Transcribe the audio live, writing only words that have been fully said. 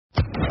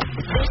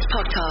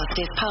podcast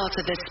is part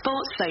of the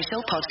Sports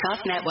Social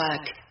Podcast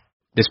Network.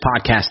 This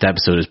podcast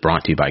episode is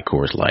brought to you by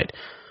Coors Light.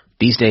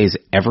 These days,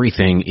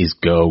 everything is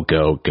go,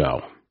 go,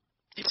 go.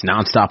 It's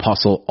nonstop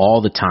hustle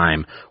all the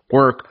time.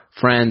 Work,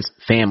 friends,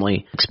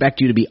 family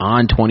expect you to be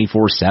on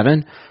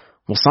 24/7.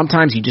 Well,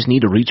 sometimes you just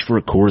need to reach for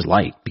a Coors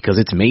Light because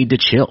it's made to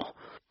chill.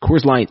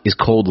 Coors Light is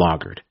cold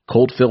lagered,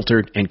 cold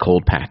filtered, and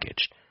cold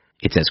packaged.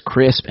 It's as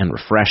crisp and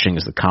refreshing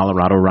as the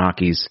Colorado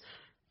Rockies.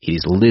 It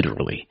is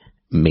literally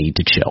made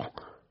to chill.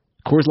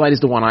 Coors Light is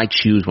the one I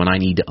choose when I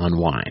need to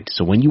unwind.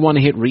 So when you want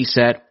to hit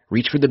reset,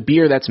 reach for the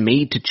beer that's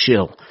made to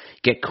chill.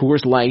 Get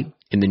Coors Light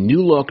in the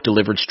new look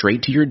delivered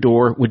straight to your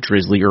door with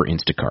Drizzly or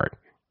Instacart.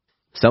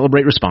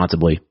 Celebrate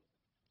responsibly.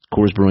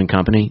 Coors Brewing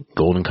Company,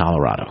 Golden,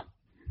 Colorado.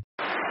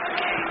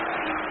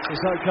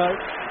 Sissoko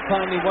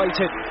finally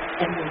waited.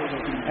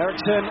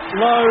 Eriksson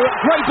low,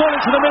 great ball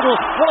into the middle.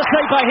 What a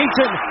save by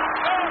Heaton.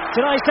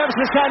 Tonight,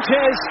 Davinson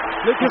Sanchez,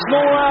 Lucas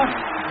Moura,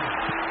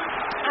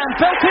 and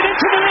belted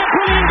into the net.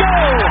 Brilliant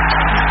goal!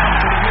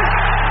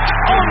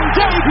 On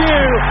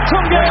debut,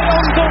 Tunge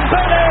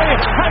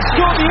Ndombele has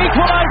scored the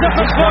equaliser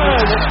for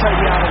Spurs. Let's take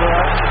it out of the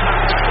way.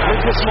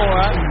 Lucas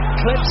Moura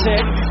clips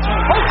it.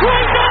 Oh,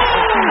 great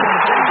goal!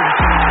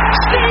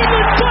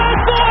 Stephen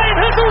Bergwijn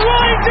has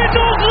arrived in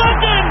North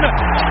London.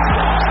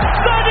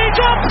 That is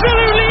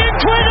absolutely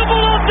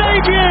incredible on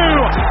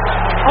debut.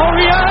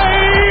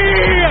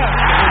 Aurier!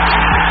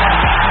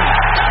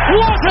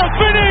 What a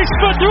finish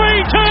for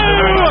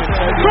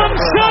 3-2 from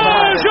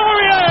Serge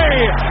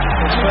Aurier!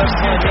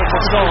 First hand hit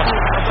for Son.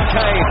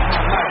 Kane,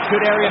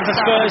 good area for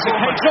Spurs.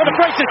 Kane's not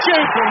afraid to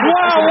shoot.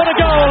 Wow, what a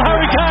goal,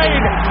 Harry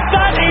Kane!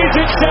 That is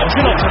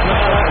exceptional.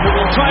 Who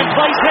will try and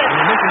place it?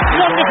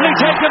 Wonderfully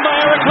taken by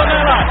Eric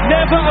Lamela.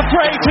 Never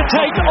afraid to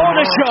take on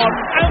a shot,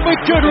 and with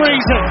good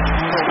reason.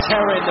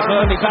 Terror in the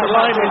Burnley back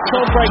line when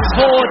Son breaks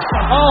forward.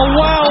 Oh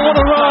wow, what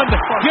a run!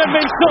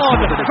 Heung-min Son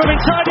from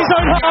inside his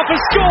own half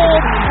has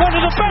scored one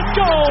of the best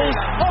goals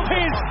of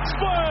his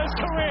Spurs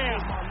career.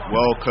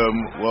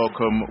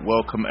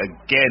 Welcome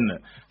again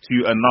to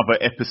another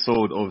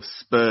episode of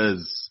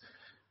Spurs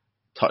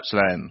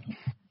Touchline.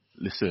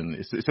 Listen,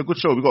 it's a good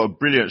show. We've got a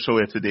brilliant show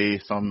here today.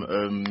 Some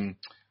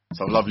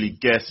lovely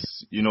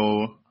guests, you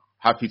know.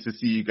 Happy to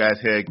see you guys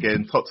here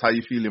again. Tops, how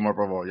you feeling, my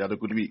brother? You had a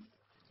good week?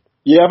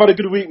 Yeah, I've had a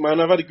good week, man.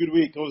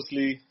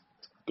 Obviously,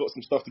 got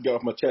some stuff to get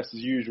off my chest as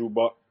usual,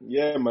 but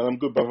yeah, man, I'm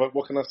good, brother.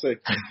 What can I say?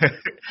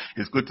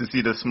 It's good to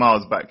see the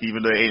smiles back,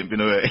 even though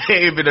it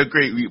ain't been a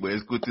great week, but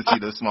it's good to see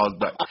the smiles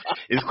back.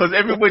 It's because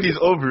everybody's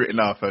over it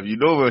now, fam. You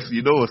know what's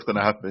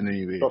gonna happen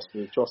anyway. Trust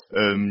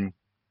me.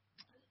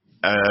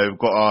 We've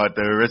got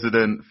the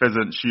resident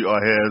pheasant shooter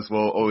here as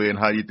well. Owen,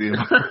 how you doing?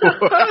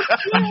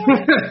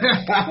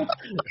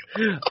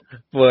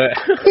 But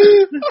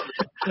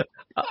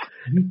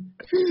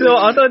so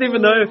I don't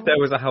even know if there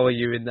was a "how are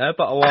you" in there,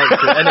 but I'll answer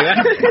it anyway.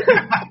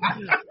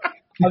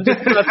 I'm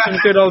just glad some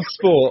good old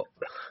sport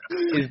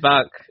is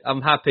back.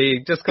 I'm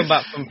happy. Just come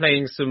back from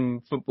playing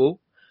some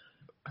football,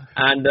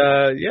 and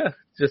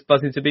just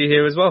buzzing to be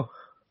here as well.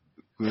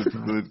 Good.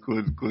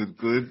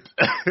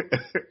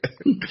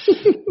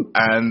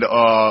 And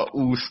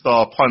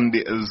all-star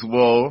pundit as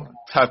well,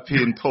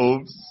 Tapping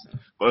Tobes.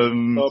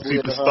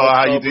 Superstar,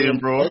 how you doing,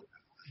 bro?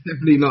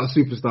 Definitely not a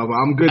superstar, but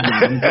I'm good,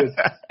 man. I'm good.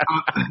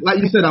 Like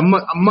you said, I'm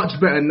much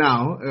better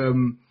now.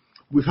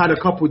 We've had a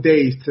couple of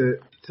days to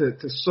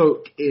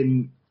soak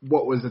in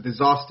what was a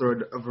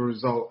disaster of a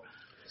result.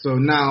 So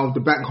now the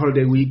bank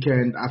holiday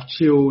weekend, I've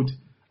chilled.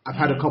 I've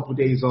had a couple of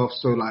days off,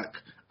 so like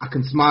I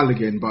can smile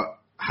again. But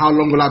how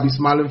long will I be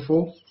smiling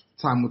for?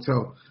 Time will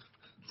tell.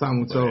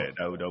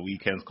 Yeah, the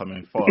weekend's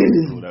coming fast,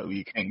 so that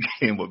weekend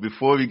game. But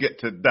before we get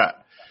to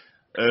that,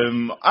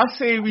 I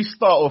say we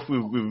start off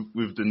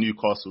with the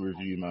Newcastle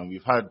review, man.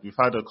 We've had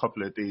a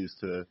couple of days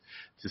to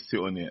sit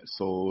on it.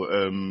 So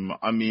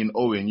I mean,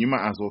 Owen, you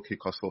might as well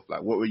kick us off.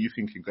 Like, what were you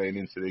thinking going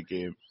into the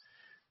game?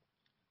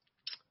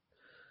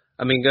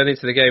 I mean, going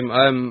into the game,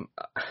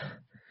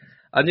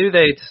 I knew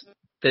they'd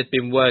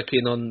been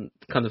working on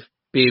kind of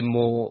being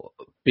more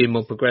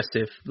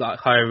progressive, like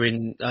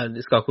hiring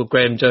this guy called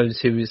Graham Jones,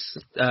 who was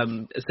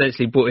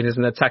essentially brought in as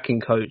an attacking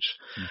coach.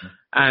 Mm-hmm.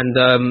 And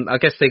I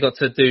guess they got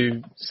to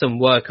do some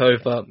work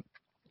over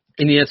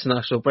in the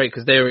international break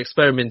because they were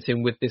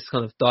experimenting with this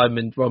kind of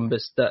diamond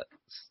rhombus that's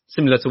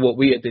similar to what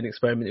we had been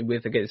experimenting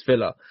with against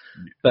Villa.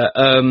 But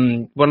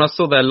when I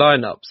saw the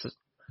lineups,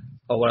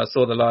 I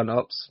saw the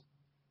lineup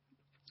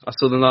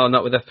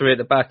with the three at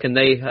the back, and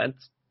they had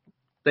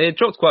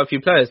dropped quite a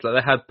few players. Like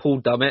they had Paul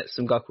Dummett,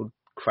 some guy called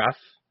Kraft.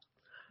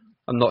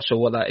 I'm not sure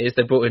what that is.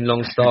 They brought in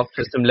Longstaff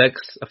for some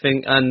legs, I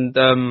think, and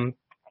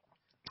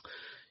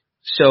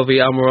Shelby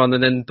Almiron,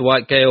 and then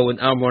Dwight Gale and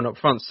Almiron up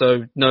front.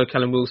 So no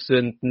Callum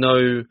Wilson,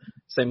 no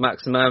St.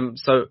 Maximin.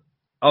 So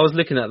I was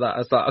looking at that. I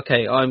was like,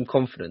 okay, I'm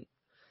confident.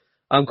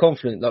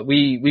 Like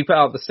we put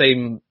out the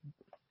same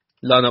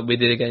lineup we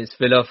did against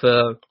Villa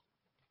for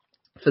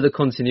the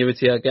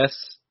continuity, I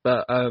guess.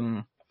 But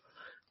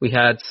we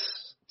had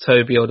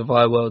Toby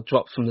Alderweireld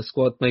dropped from the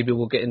squad. Maybe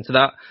we'll get into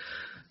that.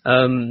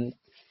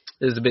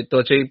 It was a bit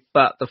dodgy,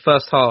 but the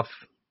first half,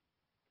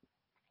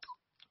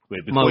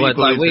 Wait, My before you word,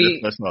 go like into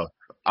the first half,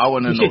 I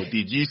want to know,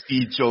 did you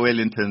see Joe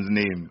Ellington's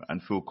name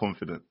and feel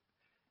confident?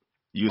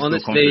 You were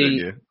still confident,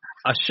 honestly, yeah?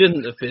 I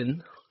shouldn't have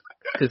been,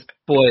 because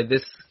boy,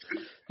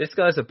 this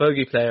guy's a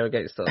bogey player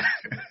against us.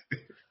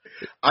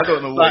 I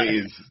don't know what it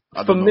is. I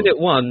don't From know. minute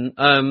one,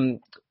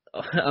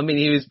 I mean,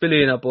 he was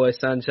bullying our boy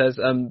Sanchez.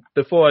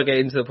 Before I get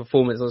into the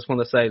performance, I just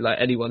want to say, like,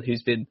 anyone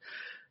who's been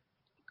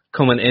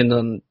commenting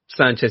on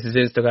Sanchez's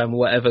Instagram or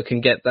whatever can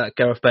get that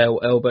Gareth Bale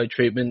elbow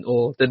treatment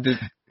or the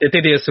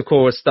Didier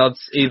Socorro studs,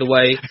 either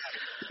way.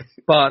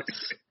 But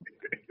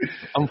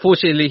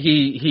unfortunately,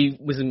 he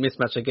was a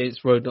mismatch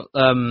against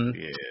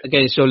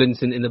against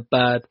Joelinton in a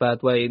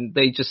bad way, and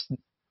they just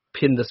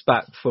pinned us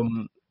back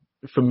from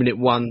minute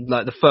one.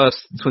 Like the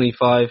first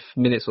 25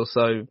 minutes or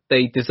so,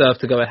 they deserved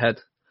to go ahead.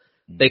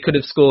 They could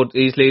have scored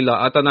easily. Like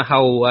I don't know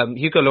how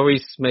Hugo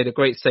Lloris made a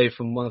great save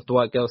from one of the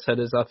White Girls'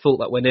 headers. I thought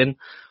that went in.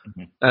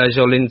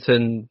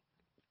 Joelinton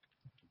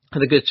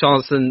had a good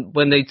chance, and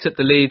when they took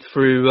the lead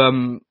through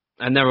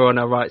an error on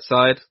our right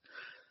side,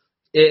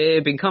 it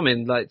had been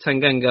coming. Like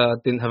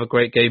Tanganga didn't have a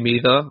great game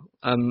either.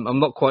 I'm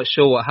not quite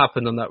sure what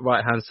happened on that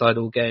right hand side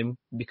all game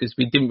because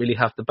we didn't really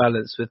have the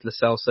balance with Lo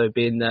Celso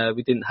being there.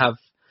 We didn't have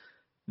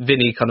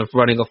Vinny kind of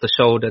running off the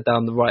shoulder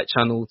down the right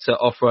channel to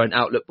offer an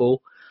outlet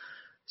ball.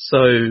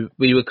 So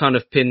we were kind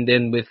of pinned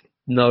in with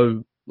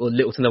no or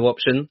little to no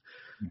option.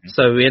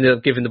 So we ended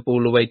up giving the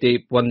ball away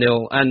deep,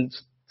 1-0. And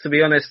to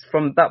be honest,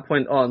 from that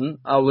point on,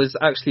 I was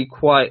actually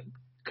quite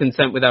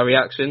content with our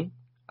reaction.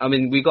 I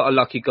mean, we got a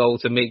lucky goal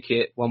to make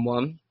it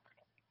 1-1.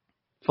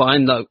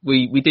 Fine, like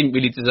we didn't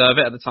really deserve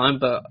it at the time,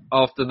 but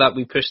after that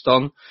we pushed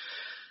on.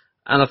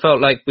 And I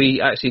felt like we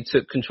actually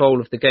took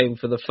control of the game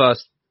for the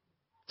first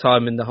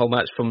time in the whole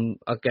match from,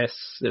 I guess,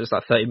 it was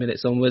like 30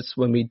 minutes onwards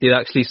when we did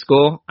actually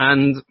score.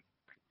 And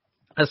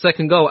a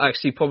second goal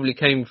actually probably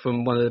came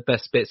from one of the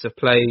best bits of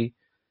play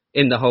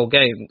in the whole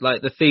game.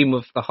 Like the theme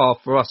of the half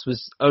for us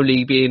was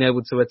only being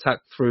able to attack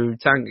through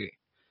Tanguy.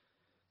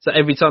 So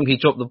every time he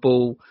got the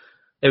ball,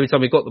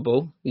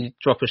 he'd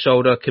drop a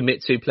shoulder,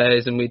 commit two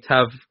players, and we'd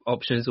have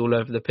options all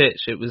over the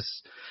pitch. It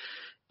was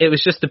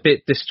just a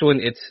bit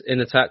disjointed in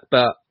attack,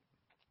 but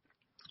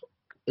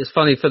it's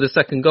funny for the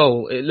second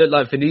goal, it looked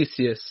like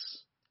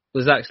Vinicius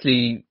was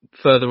actually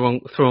further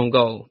through on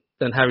goal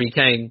than Harry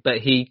Kane, but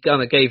he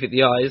kind of gave it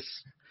the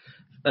eyes,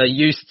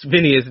 used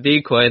Vinny as a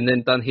decoy, and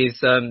then done his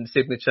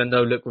signature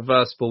no-look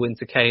reverse ball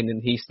into Kane,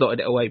 and he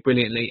slotted it away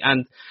brilliantly.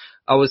 And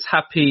I was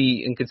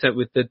happy and content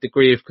with the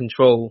degree of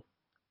control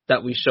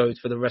that we showed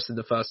for the rest of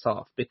the first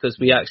half because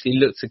we actually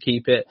looked to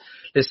keep it.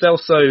 Lo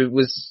Celso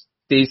was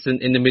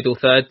decent in the middle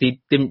third. He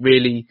didn't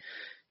really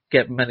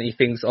get many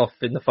things off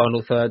in the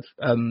final third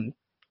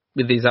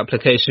with his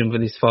application,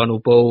 with his final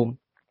ball.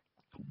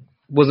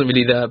 Wasn't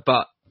really there,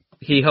 but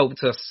he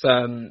helped us.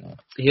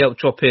 He helped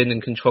drop in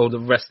and control the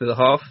rest of the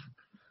half.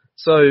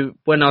 So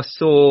when I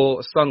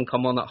saw Son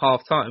come on at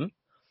half time,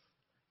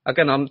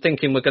 again, I'm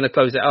thinking we're going to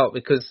close it out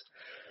because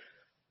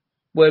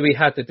where we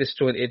had the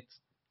disjointed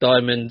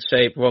diamond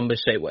shape,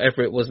 rhombus shape,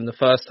 whatever it was in the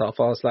first half,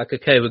 I was like,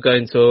 okay, we're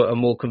going to a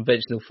more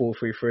conventional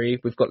 4-3-3.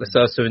 We've got Lo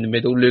Celso in the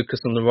middle, Lucas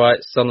on the right,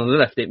 Son on the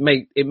left. It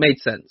made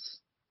sense.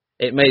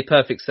 It made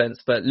perfect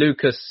sense. But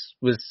Lucas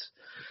was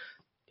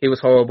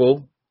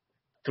horrible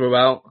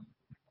throughout.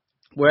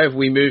 Wherever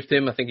we moved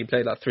him, I think he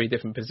played like 3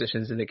 different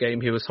positions in the game.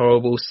 He was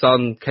horrible.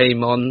 Son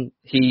came on.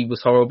 He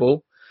was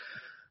horrible.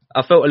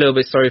 I felt a little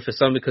bit sorry for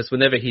Son because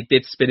whenever he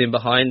did spin in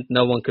behind,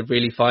 no one could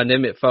really find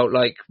him. It felt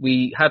like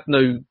we had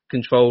no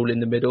control in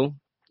the middle.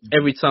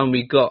 Every time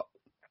we got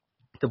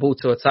the ball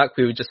to attack,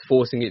 we were just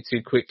forcing it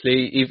too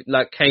quickly. Even,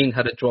 like Kane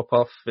had a drop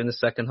off in the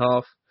second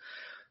half.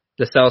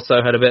 Lo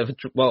Celso had a bit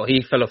of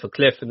he fell off a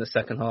cliff in the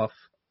second half,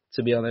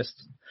 to be honest.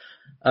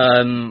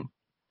 And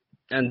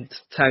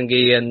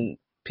Tanguy and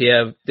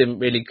Pierre didn't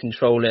really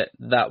control it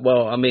that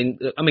well. I mean,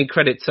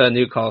 credit to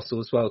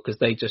Newcastle as well because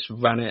they just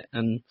ran it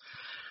and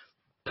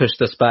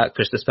pushed us back,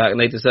 and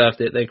they deserved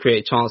it. They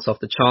created chance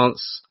after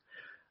chance.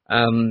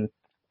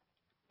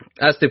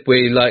 As did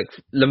we. Like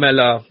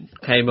Lamela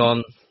came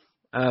on.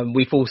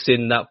 We forced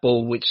in that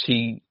ball,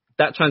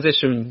 that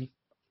transition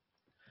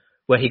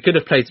where he could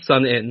have played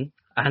Son in,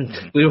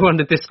 and we were on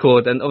the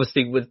Discord, and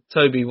obviously with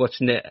Toby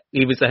watching it,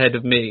 he was ahead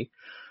of me.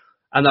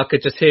 And I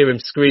could just hear him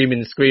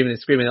screaming.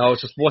 I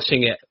was just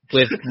watching it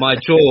with my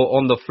jaw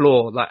on the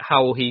floor, like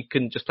how he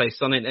couldn't just play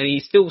Son in. And he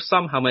still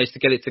somehow managed to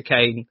get it to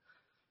Kane,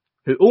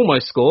 who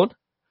almost scored.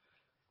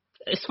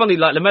 It's funny,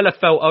 like Lamela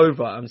fell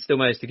over and still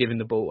managed to give him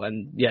the ball.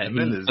 And yeah,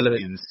 Lamela's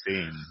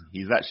insane.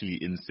 He's actually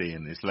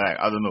insane. It's like,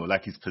 I don't know,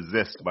 like he's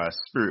possessed by a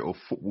spirit of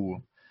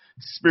football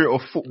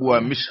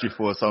and mischief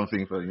or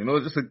something. You know,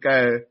 just a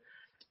guy.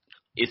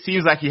 It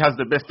seems like he has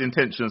the best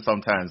intentions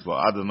sometimes, but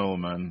I don't know,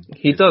 man.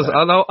 He does.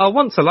 Like... I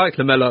want to like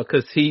Lamela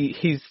because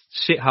his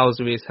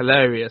shithousery is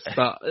hilarious.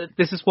 But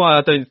this is why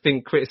I don't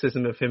think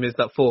criticism of him is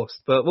that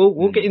forced. But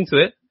we'll get into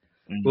it.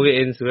 We'll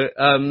get into it.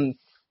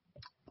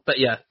 But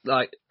yeah,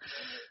 like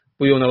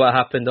we all know what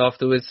happened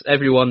afterwards.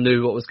 Everyone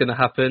knew what was going to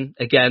happen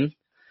again.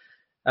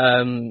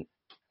 It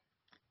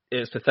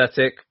was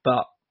pathetic,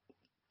 but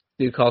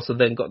Newcastle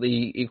then got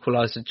the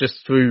equaliser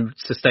just through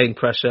sustained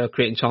pressure,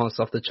 creating chance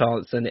after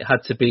chance, and it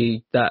had to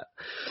be that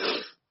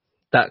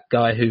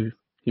guy who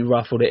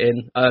rifled it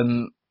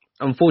in.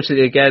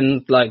 Unfortunately,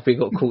 again, like, we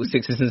got caught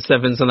 6s and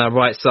 7s on our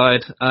right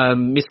side.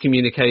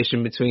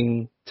 Miscommunication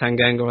between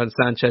Tanganga and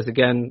Sanchez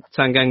again.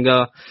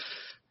 Tanganga,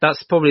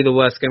 that's probably the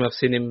worst game I've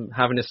seen him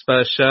have in a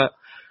Spurs shirt.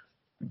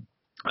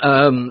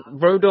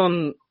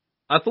 Rodon,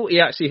 I thought he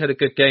actually had a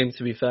good game,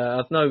 to be fair.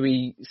 I know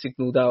we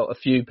signalled out a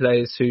few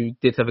players who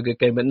did have a good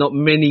game, but not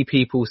many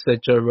people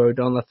said Joe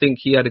Rodon. I think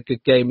he had a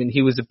good game, and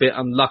he was a bit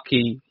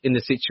unlucky in the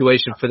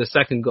situation for the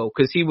second goal,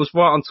 because he was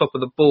right on top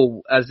of the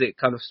ball as it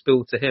kind of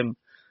spilled to him.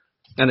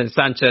 And then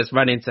Sanchez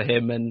ran into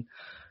him, and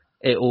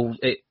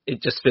it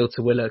just spilled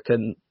to Willock,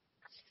 and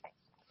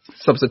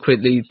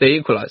subsequently they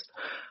equalised.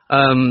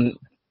 And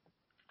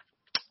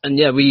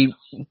yeah, we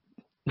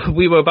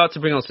were about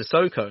to bring on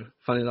Sissoko,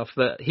 funny enough,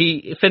 that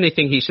if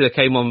anything, he should have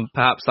came on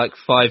perhaps like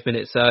 5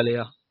 minutes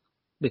earlier,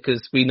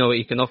 because we know what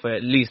he can offer,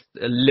 at least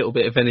a little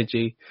bit of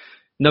energy.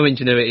 No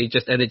ingenuity,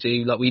 just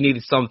energy. Like, we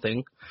needed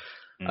something.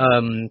 But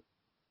in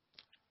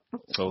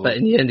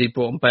the end, he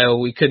brought on Bale.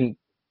 We couldn't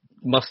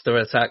muster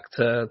attack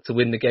to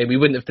win the game. We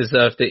wouldn't have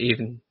deserved it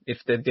even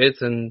if they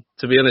did, and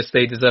to be honest,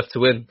 they deserved to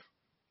win.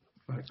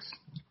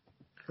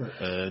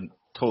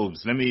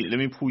 Tobes, let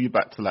me pull you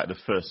back to like the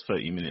first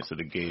 30 minutes of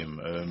the game.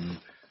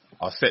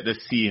 I'll set the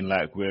scene.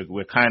 Like,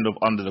 we're kind of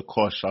under the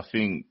cosh. I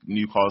think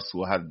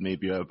Newcastle had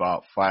maybe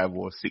about 5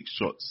 or 6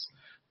 shots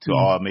to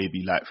our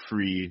maybe like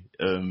 3.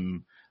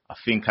 I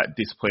think at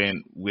this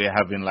point we're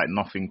having like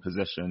nothing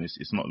possession.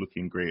 It's not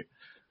looking great.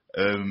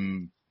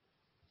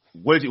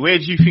 Where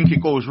do you think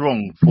it goes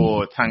wrong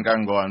for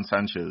Tanganga and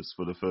Sanchez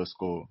for the first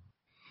goal?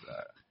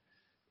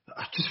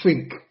 I just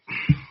think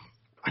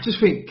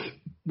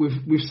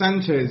with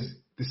Sanchez,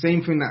 the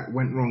same thing that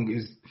went wrong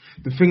is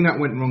the thing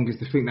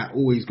that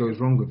always goes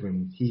wrong with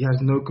him. He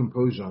has no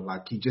composure.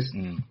 Like, he just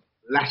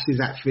lashes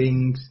at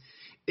things.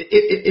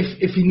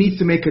 If he needs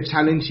to make a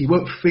challenge, he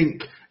won't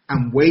think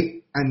and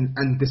wait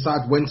and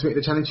decide when to make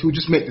the challenge. He'll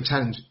just make the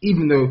challenge,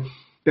 even though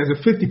there's a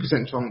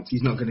 50% chance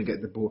he's not going to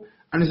get the ball.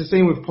 And it's the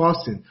same with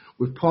passing.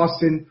 With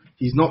passing,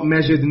 he's not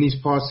measured in his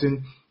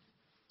passing.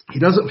 He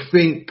doesn't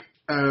think.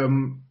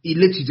 He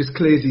literally just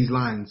clears these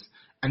lines.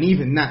 And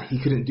even that he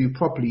couldn't do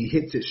properly. He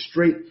hits it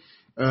straight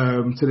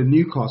to the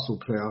Newcastle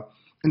player.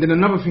 And then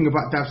another thing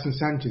about Davison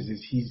Sanchez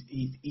is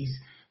he's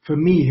for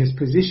me, his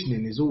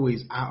positioning is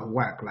always out of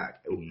whack. Like,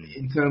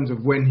 in terms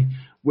of where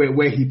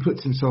he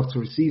puts himself to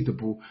receive the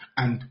ball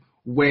and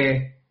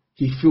where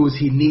he feels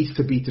he needs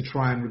to be to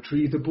try and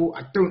retrieve the ball.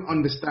 I don't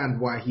understand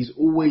why he's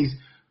always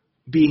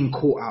being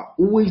caught out.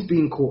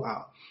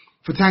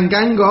 For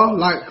Tanganga,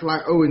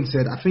 like Owen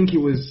said, I think it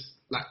was,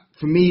 like,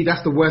 for me,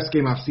 that's the worst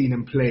game I've seen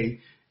him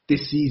play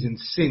this season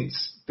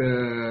since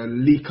the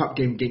League Cup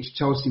game against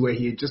Chelsea, where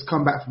he had just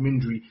come back from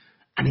injury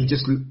and he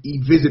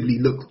visibly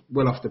looked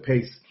well off the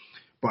pace.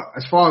 But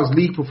as far as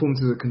league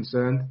performances are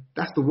concerned,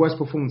 that's the worst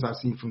performance I've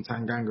seen from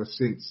Tanganga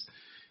since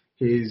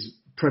his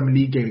Premier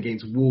League game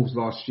against Wolves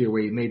last year,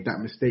 where he made that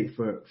mistake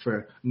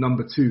for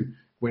number 2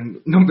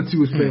 when number 2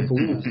 was playing for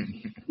Wolves.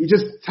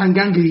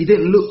 Tanganga, he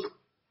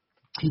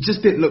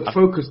just didn't look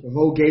focused the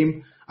whole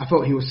game. I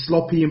felt he was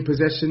sloppy in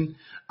possession.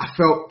 I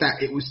felt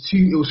that it was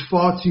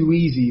far too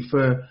easy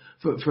for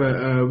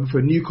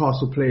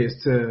Newcastle players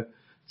to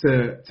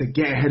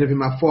get ahead of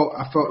him. I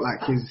felt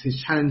like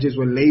his challenges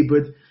were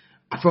laboured.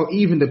 I felt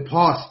even the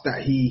pass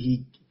that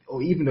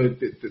even though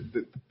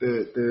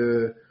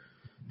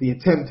the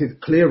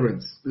attempted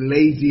clearance,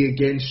 lazy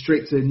again,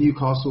 straight to the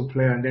Newcastle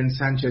player, and then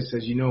Sanchez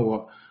says, "You know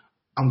what?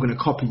 I'm going to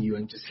copy you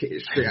and just hit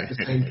it straight at the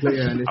same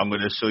player." And I'm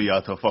going to show you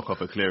how to fuck up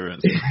a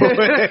clearance.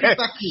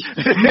 Exactly.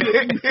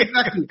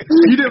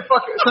 You didn't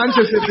fuck it.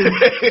 Sanchez said,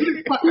 "You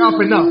didn't fuck it up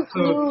enough,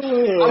 so I'm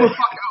going to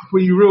fuck it up for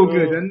you real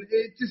good." And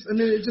it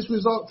just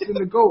results in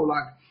the goal.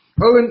 Like,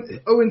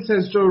 Owen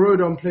says Joe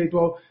Rodon played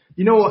well.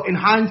 You know what? In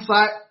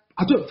hindsight,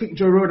 I don't think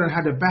Joe Rodon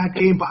had a bad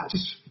game, but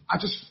I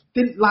just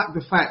didn't like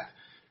the fact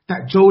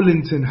that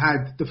Joelinton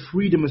had the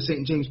freedom of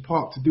St. James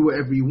Park to do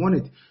whatever he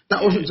wanted.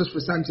 That wasn't just for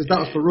Sanchez, that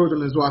was for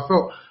Rodon as well. I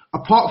felt,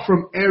 apart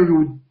from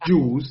aerial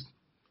duels,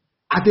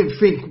 I didn't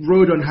think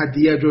Rodon had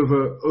the edge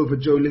over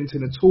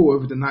Joelinton at all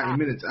over the 90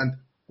 minutes. And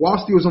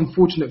whilst he was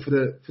unfortunate for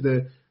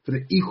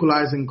the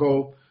equalising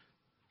goal,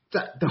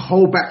 the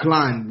whole back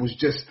line was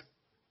just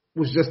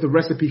a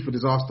recipe for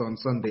disaster on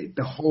Sunday.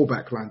 The whole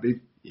back line.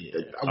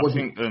 I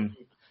think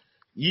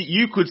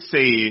you could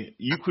say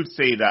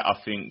that I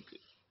think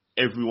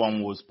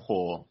everyone was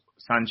poor.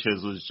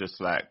 Sanchez was just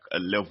like a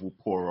level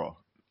poorer,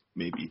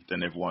 maybe,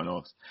 than everyone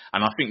else.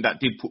 And I think that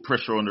did put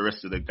pressure on the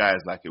rest of the guys.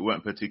 Like, it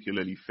weren't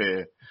particularly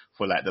fair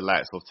for like the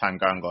likes of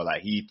Tanganga.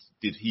 Like, he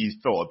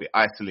felt a bit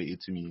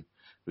isolated to me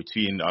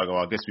between,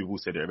 I guess we've all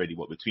said it already,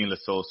 but between Lo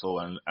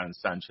Celso and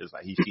Sanchez,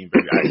 like, he seemed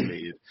very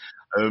isolated.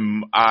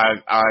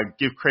 I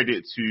give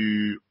credit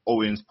to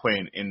Owen's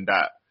point in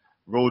that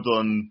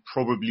Rodon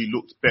probably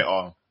looked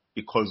better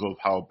because of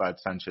how bad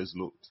Sanchez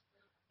looked.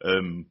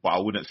 But I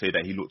wouldn't say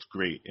that he looked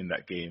great in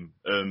that game.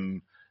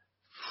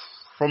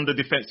 from the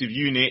defensive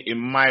unit, in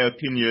my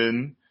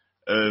opinion,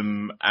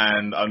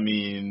 and I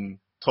mean,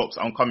 Tops,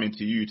 I'm coming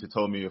to you to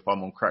tell me if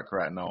I'm on crack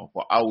right now,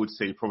 but I would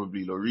say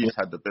probably Lloris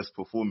had the best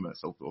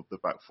performance of the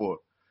back four.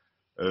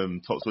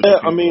 Tops, what do you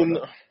think about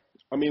that?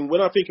 I mean,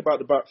 when I think about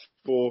the back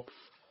four,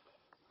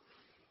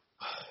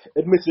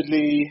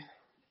 admittedly,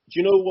 do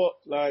you know what?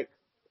 Like,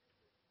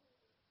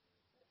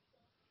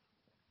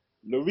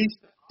 Lloris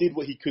did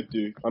what he could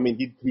do. I mean,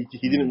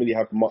 he didn't really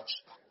have much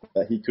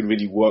that he could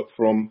really work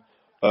from.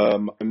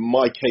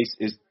 My case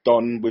is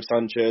done with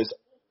Sanchez.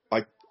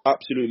 I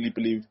absolutely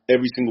believe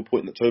every single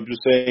point that Toby was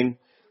saying.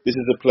 This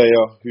is a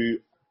player who,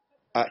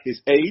 at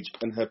his age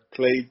and have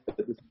played at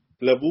this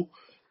level,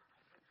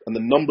 and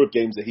the number of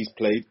games that he's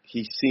played,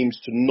 he seems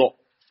to not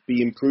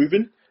be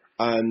improving,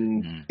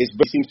 and he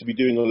seems to be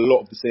doing a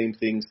lot of the same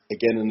things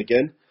again and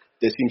again.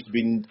 There seems to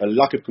be a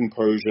lack of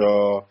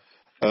composure,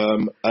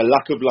 a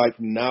lack of like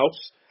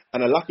nous,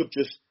 and a lack of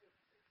just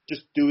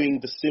doing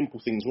the simple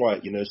things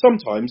right. You know,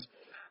 sometimes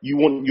you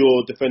want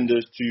your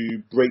defenders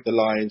to break the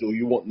lines, or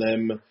you want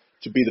them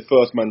to be the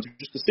first man to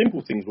just the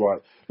simple things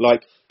right,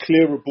 like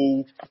clear a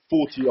ball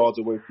 40 yards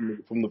away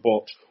from the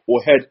box,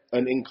 or head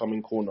an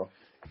incoming corner.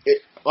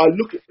 I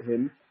look at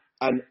him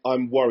and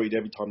I'm worried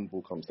every time the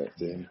ball comes next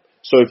to him.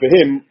 So for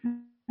him,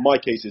 my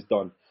case is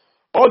done.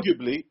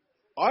 Arguably,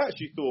 I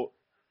actually thought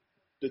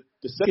the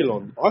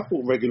second I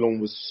thought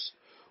Reguilon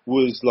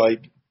was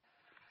like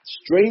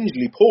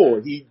strangely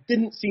poor. He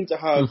didn't seem to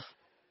have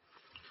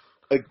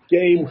a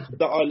game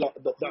that I like.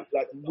 That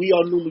like we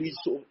are normally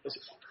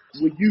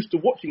we're used to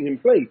watching him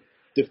play.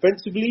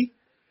 Defensively,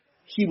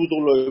 he was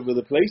all over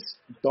the place,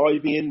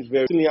 diving in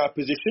very out of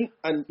position,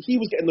 and he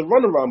was getting the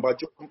runaround by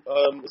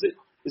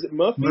is it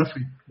Murphy?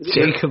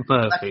 Jacob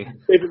Murphy.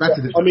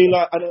 I mean,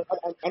 like,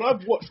 and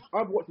I've watched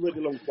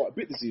Reguilon quite a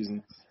bit this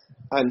season,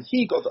 and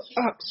he got the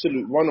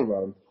absolute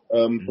runaround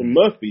from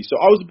Murphy. So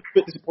I was a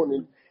bit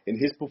disappointed in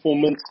his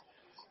performance.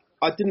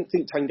 I didn't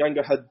think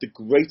Tanganga had the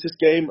greatest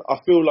game. I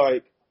feel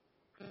like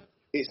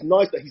it's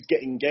nice that he's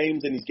getting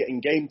games and he's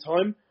getting game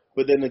time,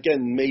 but then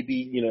again, maybe,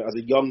 you know, as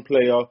a young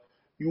player,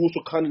 you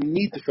also kind of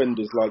need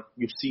defenders like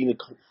you've seen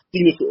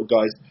sort of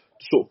guys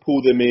to sort of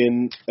pull them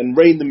in and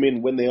rein them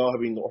in when they are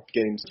having off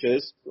games.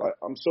 Like,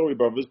 I'm sorry,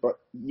 brothers, but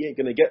you ain't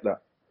gonna get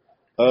that.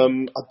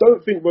 I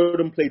don't think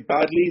Rodon played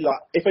badly.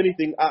 Like, if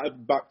anything, out of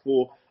the back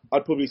four,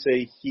 I'd probably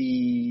say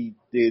he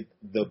did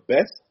the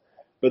best.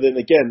 But then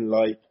again,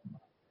 like,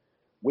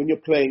 when you're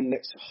playing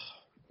next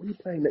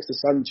to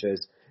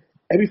Sanchez,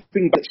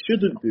 everything that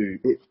shouldn't do,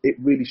 it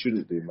really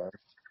shouldn't do, man.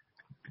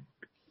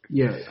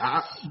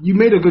 Yeah, you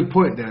made a good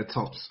point there,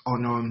 Tops,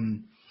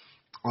 on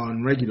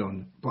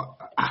Reguilon, but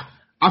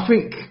I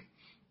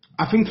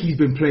think he's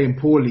been playing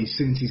poorly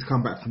since he's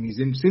come back from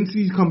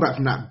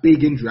that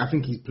big injury. I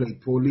think he's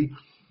played poorly.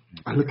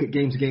 I look at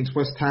games against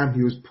West Ham,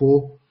 he was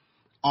poor.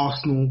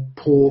 Arsenal,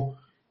 poor.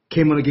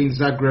 Came on against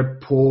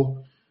Zagreb,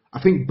 poor.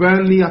 I think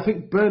Burnley. I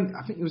think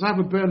it was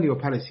either Burnley or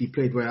Palace he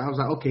played where I was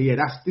like, okay, yeah,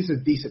 this is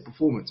a decent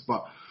performance.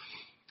 But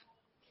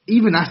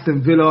even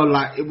Aston Villa,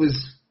 like, it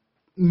was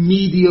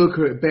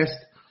mediocre at best.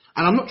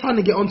 And I'm not trying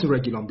to get onto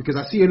Reguilon because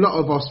I see a lot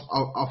of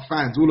our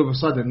fans all of a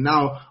sudden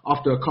now,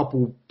 after a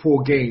couple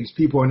poor games,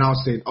 people are now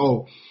saying,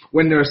 oh,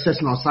 when they're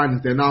assessing our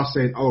signings, they're now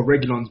saying, oh,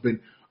 Reguilon's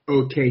been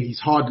okay, he's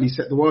hardly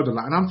set the world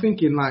alight. And I'm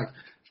thinking, like,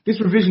 this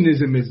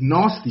revisionism is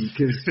nasty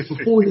because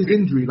before his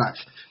injury, like,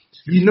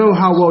 you know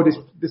how well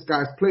this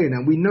guy's playing,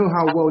 and we know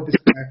how well this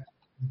guy's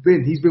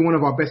been. He's been one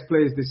of our best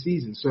players this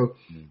season. So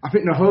I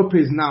think the hope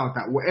is now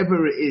that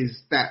whatever it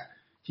is that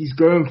he's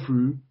going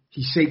through,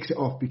 he shakes it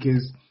off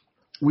because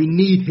we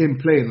need him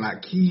playing.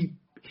 Like, he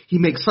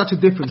makes such a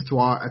difference to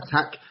our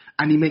attack,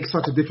 and he makes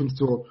such a difference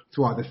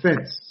to our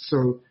defense.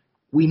 So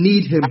we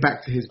need him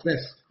back to his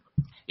best.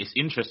 It's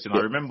interesting. I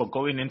remember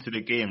going into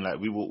the game, like,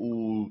 we were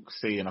all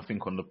saying, I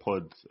think on the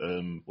pod,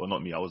 well,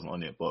 not me, I wasn't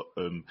on it, but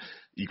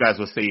you guys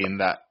were saying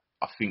that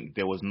I think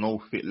there was no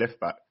fit left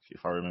back,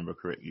 if I remember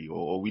correctly,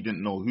 or we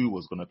didn't know who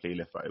was going to play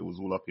left back. It was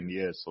all up in the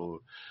air.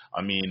 So,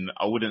 I mean,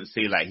 I wouldn't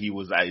say like he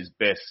was at his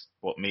best,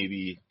 but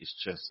maybe it's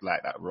just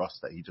like that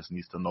rust that he just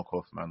needs to knock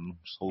off, man.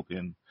 Just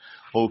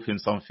hoping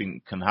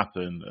something can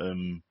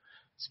happen.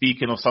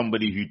 Speaking of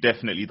somebody who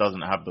definitely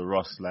doesn't have the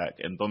rust, like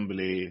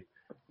Ndombele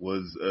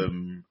was,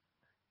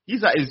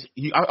 he's at his.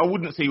 I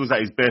wouldn't say he was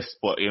at his best,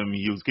 but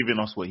he was giving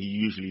us what he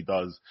usually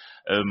does.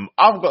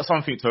 I've got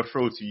something to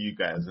throw to you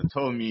guys and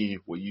tell me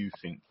what you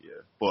think.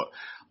 Yeah, but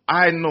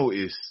I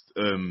noticed.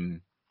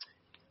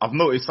 I've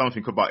noticed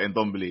something about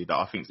Ndombele that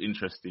I think is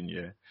interesting.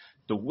 Yeah,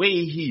 the way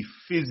he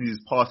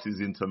fizzes passes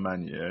into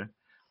man. Yeah,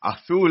 I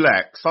feel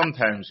like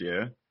sometimes.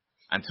 Yeah,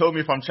 and tell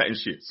me if I'm chatting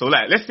shit. So,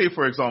 like, let's say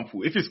for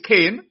example, if it's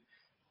Kane,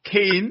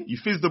 you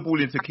fizz the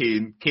ball into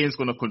Kane. Kane's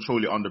gonna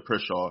control it under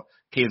pressure.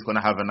 Kane's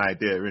gonna have an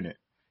idea in it.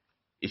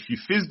 If you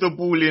fizz the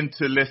ball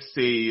into, let's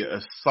say,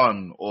 a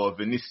Son or a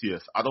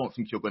Vinicius, I don't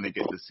think you're going to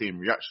get the same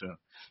reaction.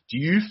 Do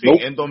you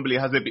think Ndombele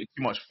has a bit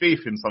too much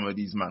faith in some of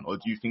these men, or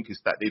do you think it's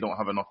that they don't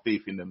have enough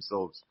faith in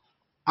themselves?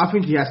 I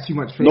think he has too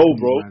much faith. No,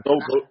 bro.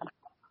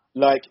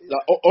 Like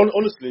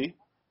honestly,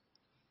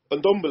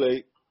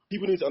 Ndombele,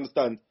 people need to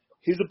understand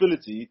his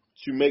ability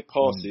to make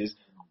passes,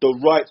 the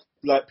right,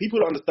 like people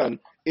don't understand.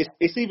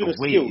 It's even a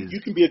skill. You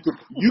can be a good,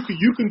 you can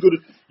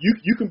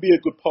be a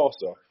good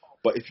passer,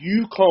 but if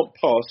you can't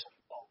pass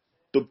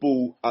the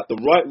ball at the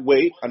right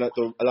way and at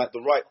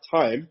the right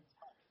time,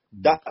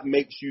 that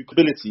makes you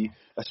ability,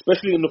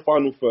 especially in the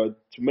final third,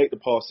 to make the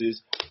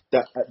passes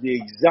that at the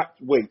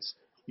exact weights.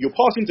 You're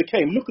passing to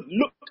Kane. Look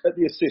at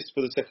the assist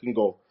for the second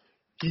goal.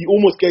 He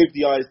almost gave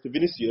the eyes to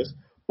Vinicius,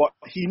 but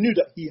he knew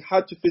that he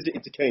had to fizz it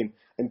into Kane.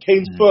 And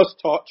Kane's first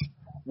touch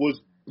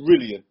was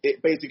brilliant.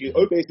 It basically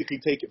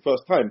take it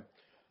first time.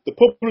 The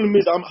problem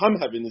is I'm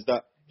having is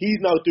that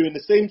he's now doing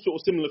the same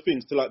sort of similar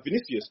things to like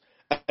Vinicius,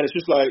 and it's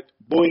just like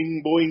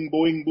boing, boing,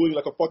 boing, boing,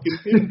 like a fucking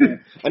pinball.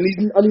 and he's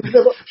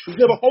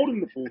never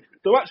holding the ball.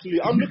 So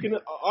actually, I'm looking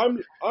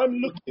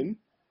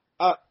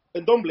at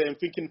Ndombele and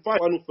thinking,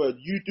 final third,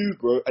 you do,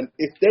 bro. And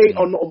if they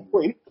are not on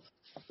point,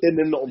 then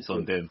they're not on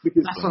point. Them.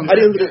 Because at the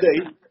end of the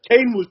day,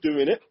 Kane was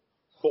doing it,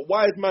 but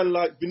why is man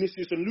like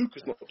Vinicius and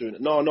Lucas not doing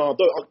it? No, don't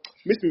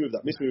miss me with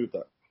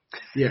that.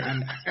 Yeah,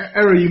 and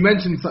Era, you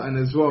mentioned something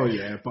as well,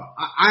 yeah. But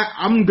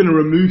I'm gonna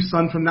remove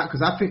Son from that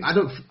because I think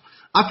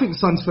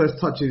Son's first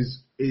touch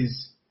is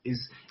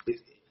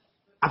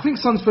I think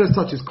Son's first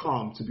touch is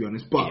calm, to be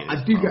honest. But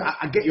I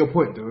get your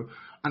point though,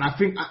 and I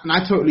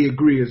totally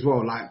agree as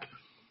well. Like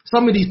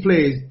some of these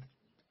players,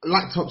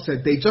 like Top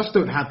said, they just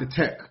don't have the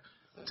tech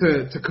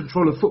to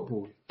control a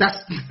football.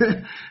 That's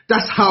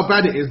how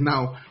bad it is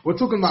now. We're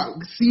talking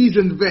about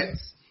seasoned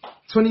vets.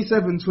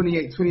 27,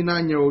 28,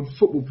 29-year-old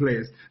football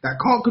players that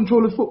can't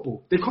control a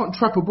football. They can't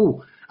trap a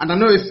ball. And I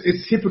know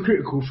it's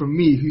hypocritical from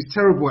me, who's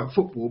terrible at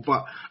football,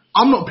 but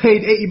I'm not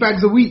paid 80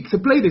 bags a week to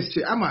play this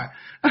shit, am I?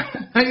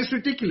 It's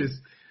ridiculous.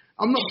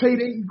 I'm not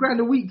paid 80 grand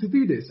a week to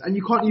do this, and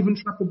you can't even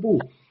trap a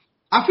ball.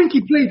 I think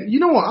he played,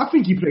 you know what? I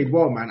think he played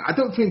well, man. I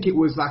don't think it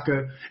was like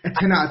a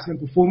 10 out of 10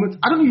 performance.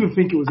 I don't even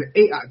think it was an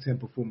 8 out of 10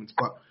 performance,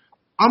 but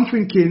I'm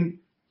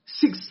thinking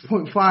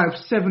 6.5,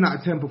 7 out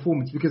of 10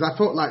 performance because I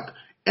felt like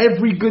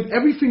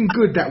everything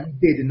good that we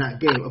did in that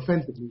game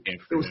offensively,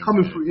 it was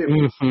coming through him.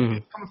 Mm-hmm.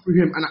 Coming through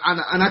him, and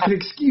I can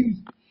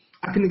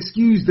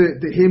excuse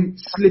the him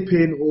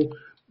slipping or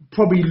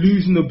probably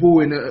losing the ball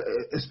in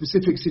a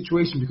specific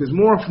situation because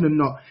more often than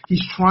not,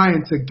 he's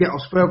trying to get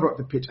us further up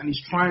the pitch and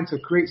he's trying to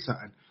create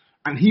something.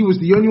 And he was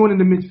the only one in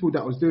the midfield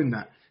that was doing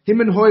that.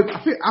 Him and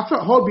Højbjerg, I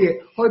felt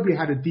Højbjerg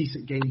had a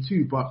decent game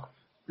too, but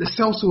the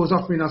Celso was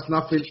offering us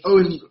nothing.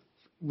 Owen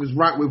was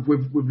right with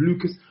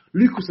Lucas.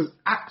 Lucas was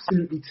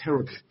absolutely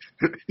terrible.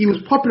 He was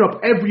popping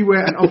up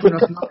everywhere and offering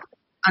us nothing.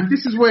 And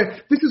this is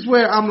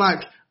where I'm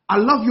like, I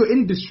love your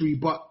industry,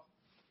 but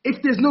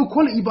if there's no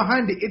quality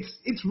behind it,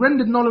 it's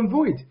rendered null and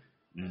void.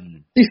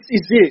 This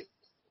is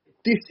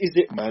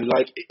it, man.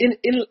 Like in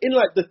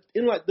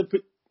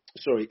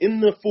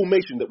the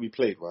formation that we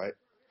played, right?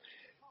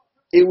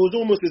 It was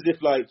almost as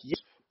if like,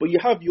 yes, but you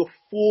have your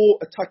 4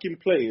 attacking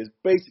players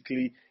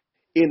basically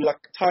in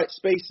like tight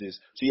spaces.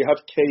 So you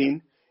have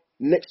Kane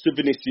next to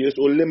Vinicius,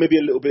 or maybe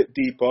a little bit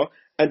deeper,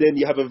 and then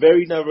you have a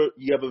very narrow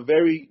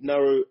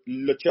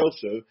Lo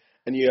Celso,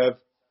 and you have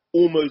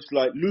almost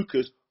like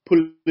Lucas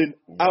pulling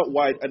out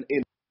wide and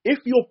in.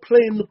 If you're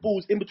playing the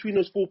balls in between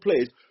those 4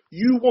 players,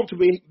 you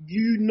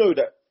know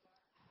that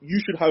you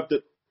should have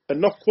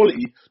enough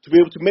quality to be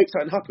able to make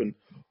something happen.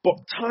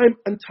 But time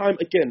and time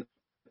again,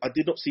 I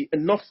did not see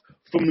enough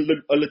from Lo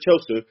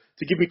Celso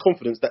to give me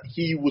confidence that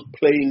he was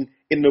playing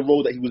in the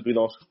role that he was being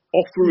asked,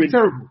 offering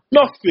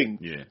nothing.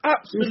 Yeah.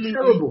 Absolutely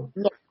terrible.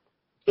 Nothing.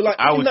 So like,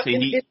 I would say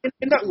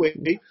in that way,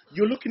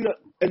 you're looking at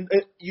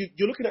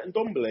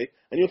Ndombele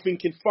and you're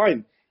thinking,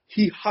 fine,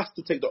 he has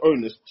to take the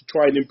onus to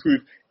try and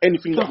improve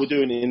anything that we're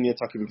doing in the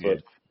attacking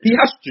third. He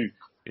has to.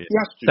 Yeah. He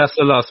has to. That's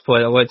the last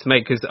point I wanted to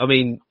make because I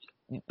mean,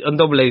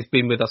 Ndombele's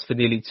been with us for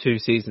nearly 2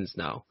 seasons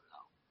now.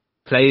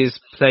 Players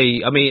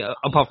play, I mean,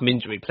 apart from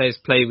injury, players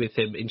play with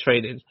him in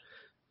training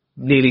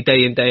nearly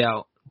day in, day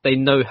out. They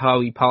know how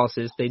he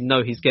passes. They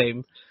know his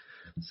game.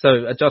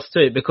 So adjust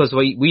to it because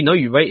we know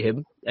you rate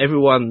him.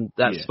 Everyone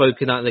that's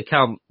spoken out in the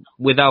account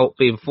without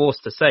being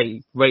forced to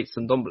say rates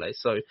Ndombele.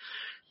 So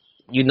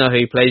you know how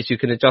he plays. You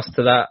can adjust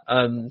to that.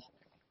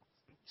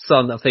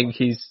 Son, I think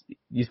he's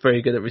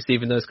very good at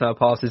receiving those kind of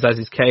passes, as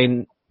is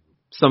Kane.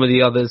 Some of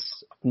the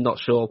others, not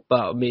sure.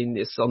 But, I mean,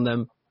 it's on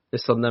them.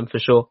 It's on them for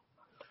sure.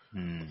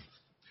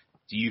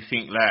 Do you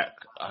think, like,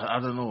 I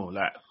don't know,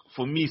 like,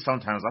 for me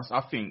sometimes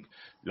I think,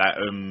 like,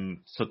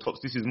 so Tox,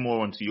 this is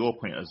more onto your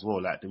point as well,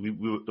 like, the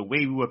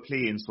way we were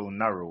playing so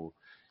narrow,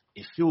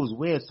 it feels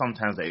weird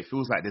sometimes that it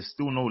feels like there's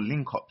still no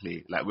link-up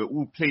play. Like, we're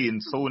all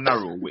playing so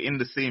narrow, we're in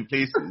the same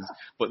places,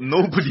 but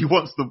nobody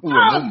wants the ball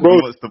and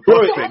nobody wants the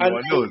ball to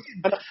anyone else.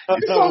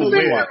 I'll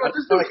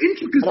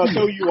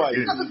tell you why.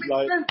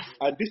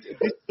 And this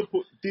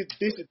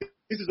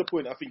is a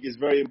point I think is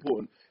very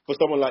important for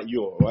someone like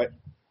you, right?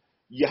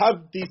 You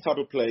have these type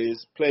of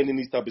players playing in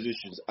these type of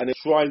positions and they're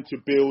trying to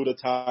build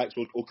attacks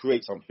or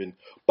create something.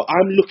 But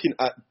I'm looking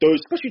at those,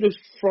 especially those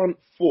front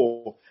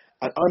 4,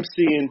 and I'm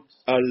seeing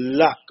a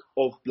lack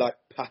of like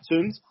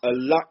patterns, a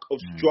lack of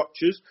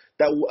structures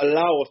that will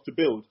allow us to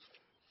build.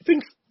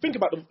 think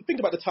about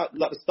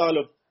the style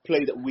of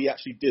play that we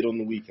actually did on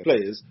the weekend.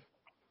 Players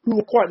who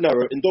were quite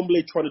narrow, and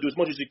Ndombele trying to do as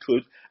much as he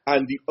could,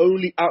 and the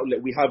only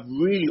outlet we have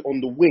really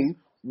on the wing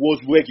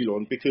was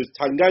Reguilon, because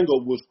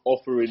Tanganga was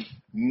offering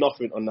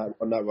nothing on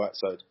that right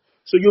side.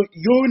 So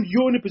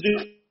you're in a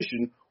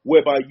position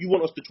whereby you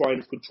want us to try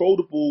and control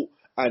the ball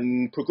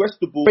and progress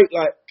the ball, make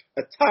like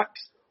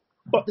attacks,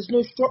 but there's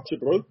no structure,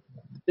 bro.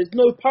 There's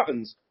no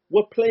patterns.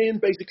 We're playing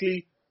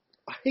basically,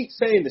 I hate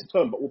saying this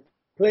term, but we're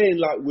playing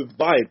like with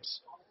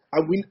vibes.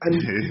 And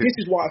this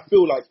is why I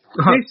feel like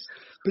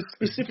this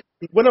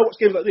specifically, when I watch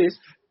games like this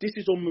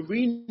is on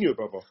Mourinho,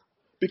 brother.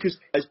 Because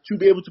as to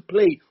be able to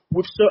play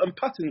with certain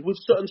patterns, with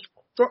certain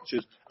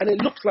structures. And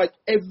it looks like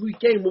every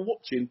game we're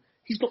watching,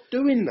 he's not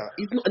doing that.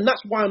 And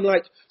that's why I'm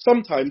like,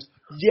 sometimes,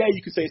 yeah,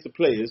 you could say it's the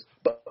players,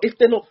 but if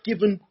they're not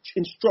given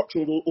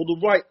instruction or the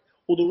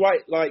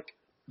right like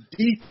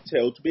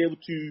detail to be able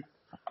to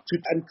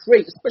and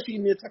create, especially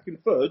in the attacking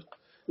third,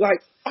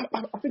 like I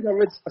think I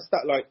read a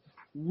stat like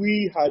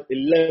we had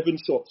 11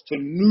 shots to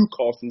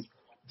Newcastle's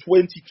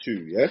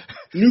 22. Yeah,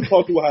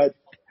 Newcastle had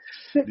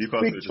 6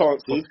 big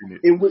chances,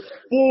 in which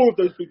 4 of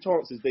those big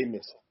chances they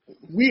missed.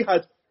 We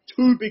had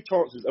 2 big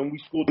chances and we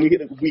scored. We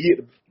hit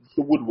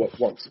the woodwork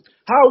once.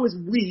 How is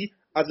we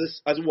as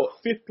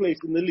 5th place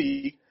in the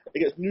league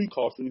against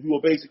Newcastle, who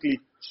are basically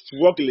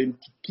struggling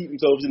to keep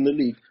themselves in the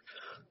league,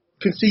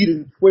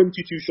 conceding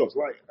 22 shots?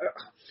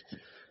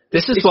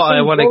 This is why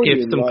I want to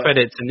give some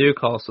credit to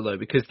Newcastle, though,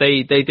 because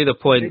they did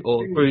appoint,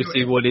 or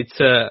Brucey wanted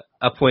to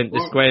appoint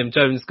this Graham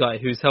Jones guy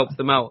who's helped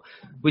them out,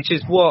 which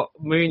is what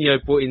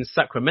Mourinho brought in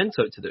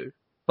Sacramento to do.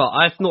 But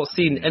I've not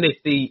seen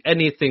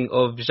anything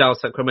of João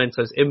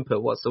Sacramento's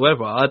input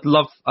whatsoever. I'd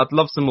love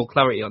some more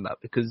clarity on that,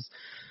 because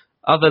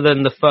other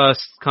than the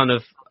first kind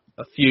of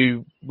a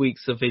few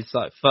weeks of his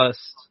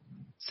first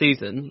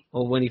season,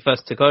 or when he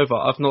first took over,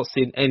 I've not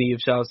seen any of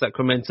João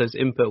Sacramento's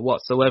input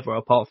whatsoever,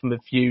 apart from a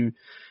few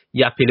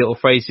yappy little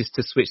phrases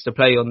to switch the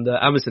play on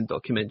the Amazon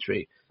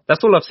documentary.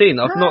 That's all I've seen.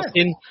 I've not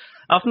seen.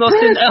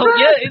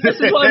 Yeah, this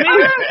is what I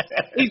mean.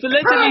 He's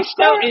allegedly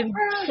shouting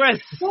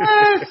press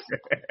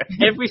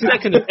every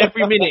second of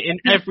every minute in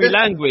every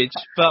language,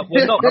 but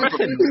we're not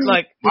pressing.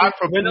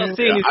 We're not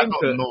seeing his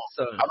input.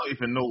 I don't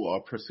even know what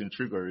a pressing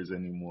trigger is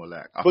anymore.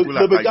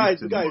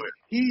 Guys,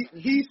 he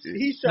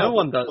shouts no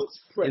one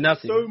does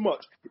press so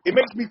much. It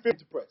makes me feel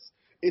to press.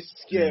 It's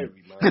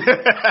scary,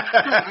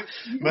 man.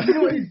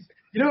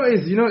 You know what it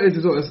is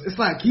as well? It's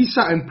like he's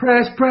shouting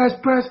press,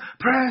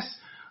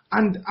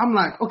 and I'm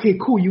like, okay,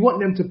 cool, you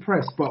want them to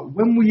press, but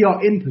when we are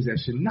in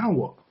possession, now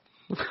what?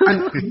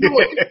 And you know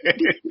what?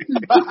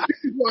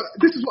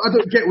 This is what I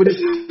don't get with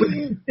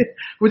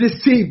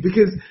this team,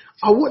 because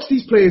I watch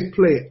these players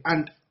play,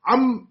 and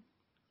I'm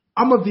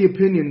of the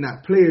opinion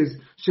that players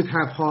should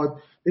have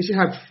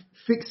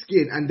thick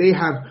skin, and they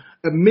have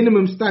a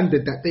minimum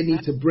standard that they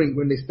need to bring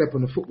when they step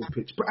on the football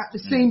pitch. But at the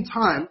same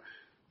time,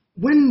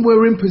 when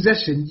we're in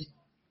possession,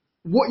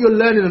 what you're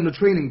learning on the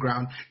training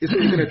ground is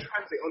what you're going to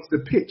translate onto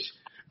the pitch.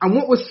 And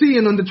what we're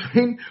seeing on the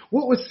training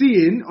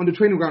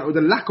ground, or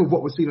the lack of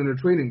what we're seeing on the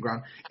training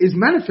ground, is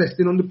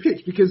manifesting on the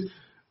pitch. Because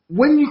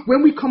when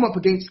we come up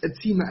against a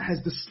team that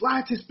has the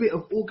slightest bit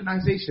of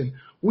organisation,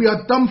 we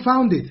are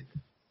dumbfounded.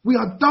 We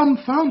are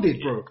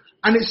dumbfounded, bro.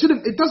 And it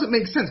doesn't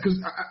make sense, because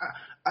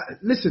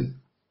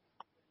listen,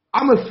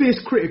 I'm a fierce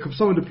critic of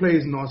some of the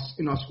players in our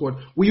squad.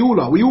 We all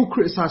are. We all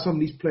criticise some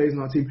of these players in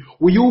our team.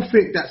 We all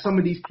think that some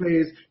of these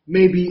players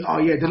maybe,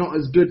 they're not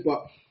as good.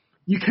 But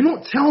you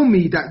cannot tell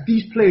me that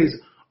these players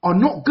are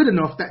not good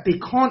enough that they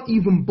can't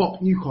even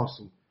bop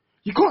Newcastle.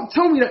 You can't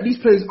tell me that these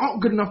players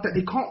aren't good enough that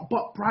they can't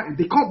bop Brighton.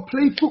 They can't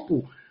play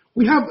football.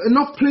 We have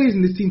enough players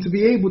in this team to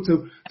be able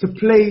to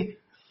play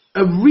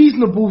a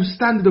reasonable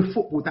standard of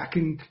football that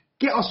can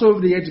get us over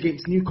the edge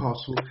against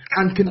Newcastle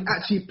and can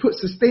actually put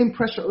sustained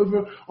pressure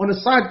over on a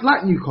side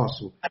like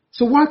Newcastle.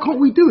 So why can't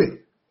we do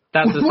it?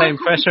 That's the same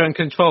pressure and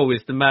control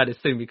is the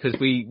maddest thing, because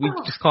we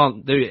just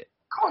can't do it.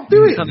 Can't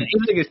do it. Even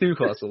against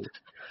Newcastle.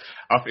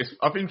 I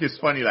think it's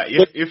funny, like,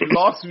 if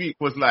last week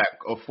was like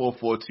a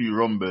 4-4-2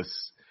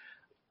 rhombus,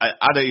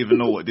 I don't even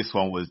know what this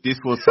one was. This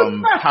was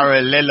some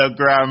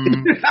parallelogram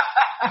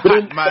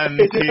Batman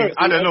thing.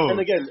 I don't know. And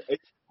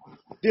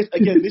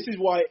this is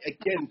why,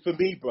 for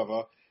me,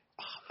 brother,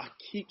 I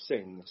keep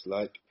saying this,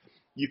 like,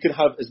 you can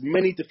have as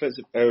many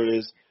defensive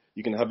areas,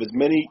 you can have as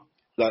many,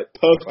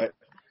 perfect.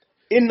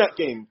 In that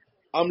game,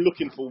 I'm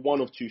looking for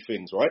one of two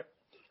things, right?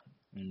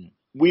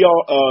 We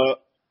are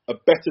a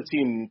better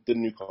team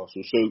than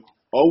Newcastle, so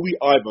are we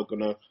either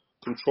going to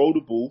control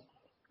the ball,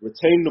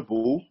 retain the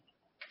ball,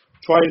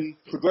 try and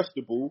progress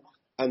the ball,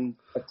 and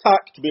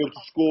attack to be able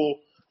to score,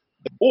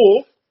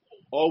 or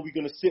are we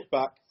going to sit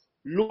back,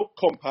 look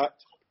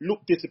compact,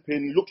 look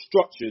disciplined, look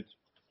structured?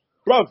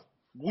 Bruv,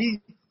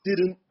 we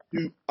didn't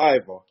do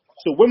either.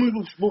 So when we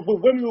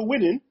were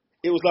winning,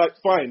 it was like,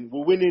 fine,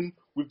 we're winning,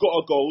 we've got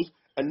our goals,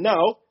 and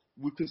now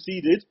we've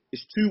conceded,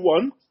 it's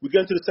 2-1, we're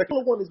going to the second.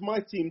 All I want is my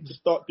team to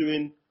start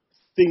doing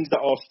things that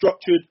are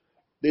structured,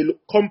 they look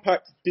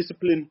compact,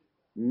 disciplined,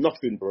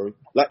 nothing, bro.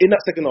 Like, in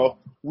that second half,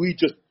 we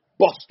just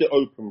bust it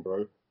open,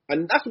 bro.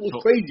 And that's what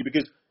was crazy,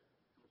 because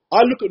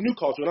I look at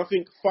Newcastle and I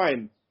think,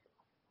 fine,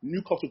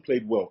 Newcastle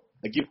played well.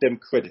 I give them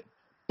credit.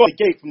 But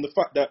again, from the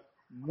fact that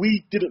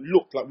we didn't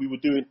look like we were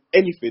doing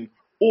anything,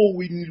 or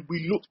we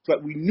looked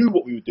like we knew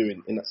what we were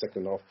doing in that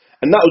second half.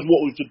 And that was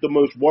what was the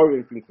most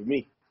worrying thing for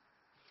me.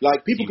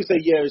 Like, people could say,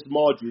 yeah, it's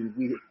margin.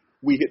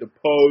 We hit the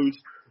post.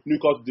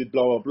 Newcastle did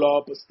blah, blah,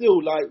 blah. But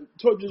still, like,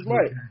 Todd is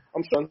right.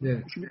 I'm saying,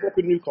 we should be back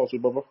with Newcastle,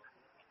 brother.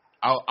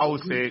 I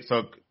would say,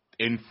 so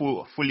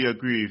fully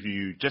agree with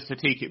you. Just to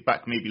take it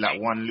back maybe like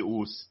one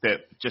little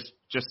step, just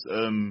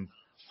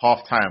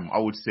half time, I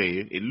would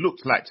say, it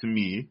looked like to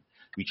me,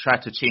 we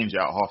tried to change it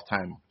at half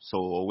time. So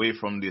away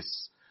from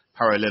this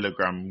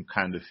parallelogram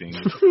kind of thing,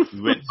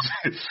 we went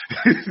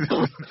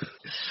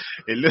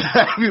it looked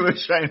like we were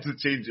trying to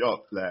change it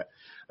up, like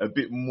a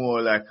bit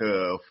more like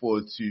a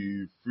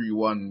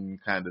 4-2-3-1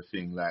 kind of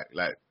thing, like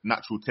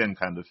natural 10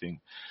 kind of thing.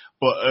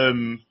 But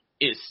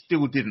it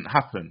still didn't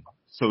happen.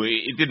 So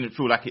it didn't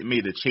feel like it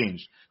made a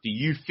change. Do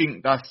you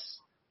think that's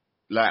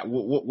like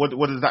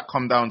what does that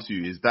come down to?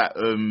 Is that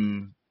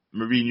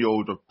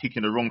Mourinho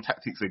picking the wrong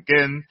tactics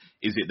again?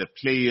 Is it the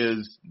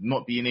players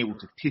not being able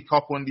to pick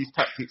up on these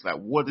tactics? Like,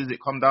 what does it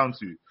come down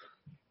to?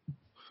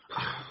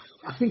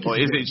 I think, or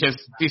is it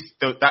just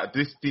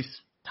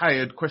this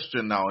tired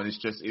question now, and it's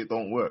just it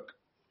don't work?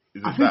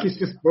 I think it's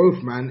just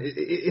both, man.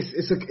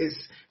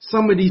 It's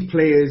some of these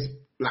players,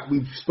 like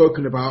we've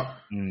spoken about,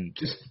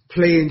 just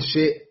playing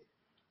shit.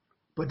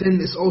 But then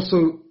it's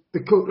also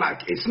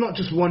like it's not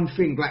just one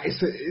thing. Like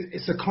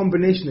it's a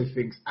combination of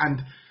things.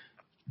 And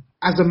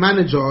as a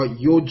manager,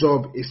 your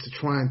job is to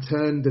try and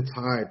turn the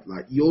tide.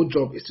 Like, your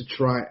job is to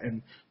try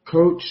and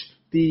coach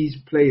these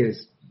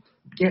players,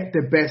 get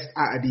the best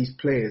out of these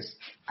players.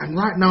 And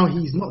right now,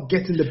 he's not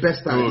getting the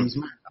best out of these.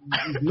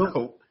 He's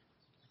not.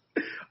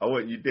 I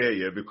want you there,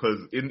 yeah, because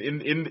in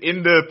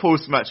the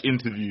post-match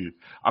interview,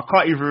 I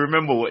can't even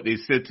remember what they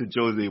said to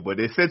Jose, but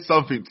they said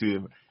something to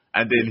him,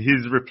 and then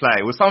his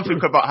reply was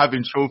something about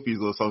having trophies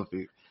or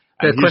something.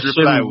 The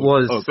question I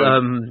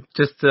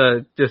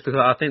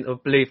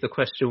believe the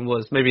question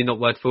was, maybe not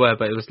word for word,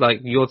 but it was like,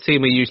 your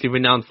team are usually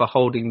renowned for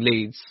holding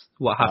leads.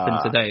 What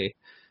happened today?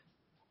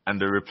 And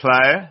the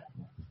reply,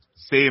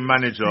 same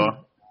manager,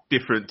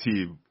 different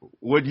team.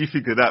 What do you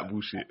think of that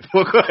bullshit?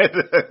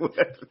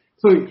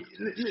 So,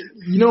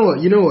 you know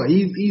what?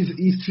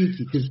 He's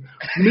cheeky, because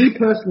me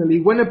personally,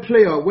 when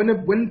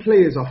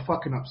players are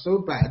fucking up so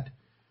bad,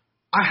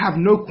 I have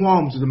no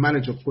qualms with the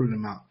manager pulling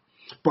them out.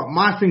 But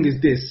my thing is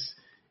this.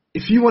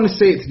 If you want to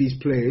say it to these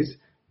players,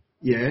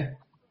 yeah,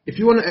 if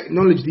you want to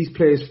acknowledge these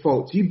players'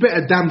 faults, you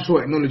better damn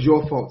sure acknowledge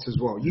your faults as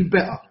well. You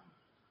better.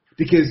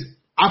 Because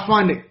I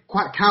find it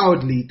quite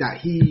cowardly that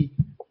he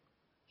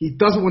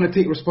doesn't want to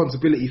take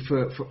responsibility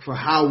for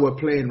how we're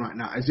playing right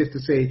now, as if to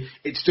say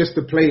it's just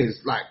the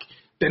players. Like,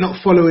 they're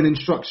not following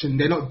instruction,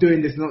 they're not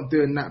doing this, not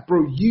doing that.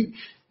 Bro,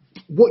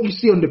 what you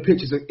see on the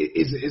pitch is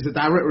a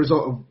direct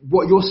result of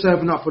what you're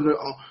serving up on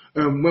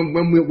when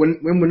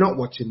we're not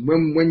watching.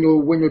 When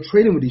you're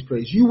training with these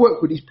players, you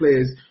work with these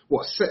players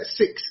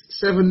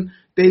 6-7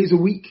 days a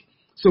week.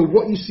 So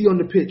what you see on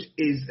the pitch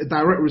is a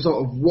direct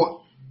result of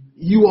what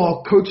you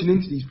are coaching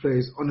into these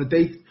players on a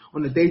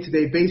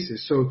day-to-day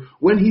basis. So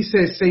when he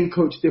says same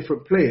coach,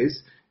 different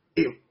players,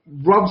 it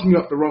rubs me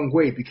up the wrong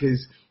way,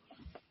 because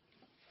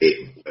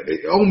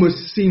it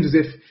almost seems as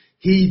if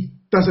he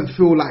doesn't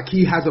feel like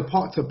he has a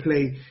part to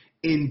play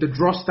in the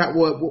dross that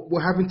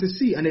we're having to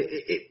see. And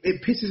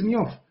it pisses me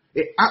off.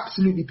 It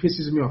absolutely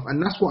pisses me off.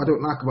 And that's what I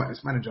don't like about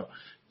this manager.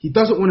 He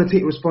doesn't want to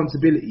take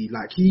responsibility.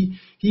 Like, he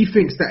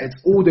thinks that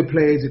it's all the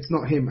players, it's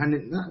not him.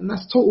 And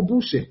that's total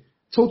bullshit.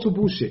 Total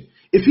bullshit.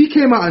 If he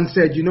came out and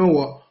said, you know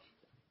what,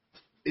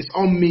 it's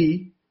on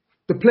me,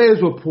 the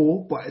players were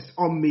poor, but it's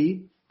on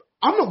me,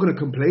 I'm not going to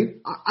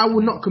complain. I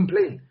will not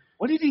complain.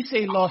 What did he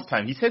say last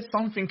time? He said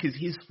something is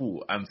his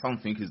fault and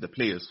something is the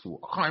player's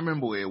fault. I can't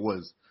remember where it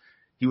was.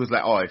 He was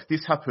like, if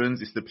this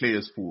happens, it's the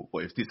player's fault.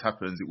 But if this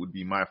happens, it would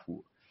be my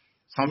fault.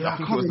 Something, I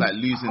think it was like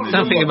losing.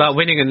 Something about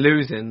winning and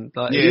losing.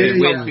 Like,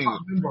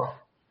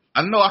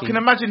 I know, I can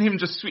imagine him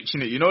just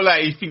switching it. You know,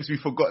 like he thinks we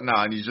forgot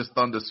now and he's just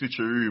done the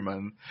switcheroo,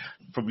 man.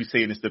 Probably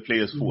saying it's the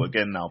player's fault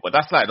again now. But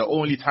that's like the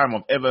only time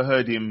I've ever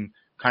heard him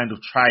kind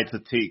of try to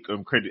take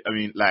credit. I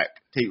mean, like,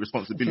 take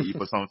responsibility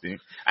for something.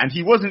 And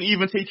he wasn't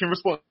even taking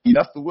responsibility.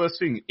 That's the worst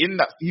thing. In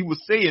that, he was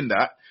saying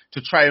that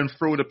to try and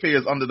throw the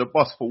players under the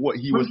bus for what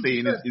he was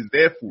saying is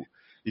their fault.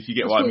 If you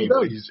get what I mean. That's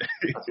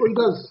what he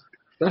does.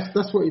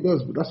 That's what he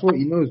does. But that's what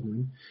he knows,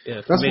 man.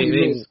 Yeah, that's what he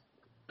knows.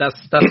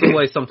 That's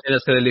always something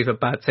that's going to leave a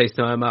bad taste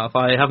in my mouth.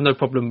 I have no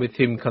problem with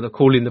him kind of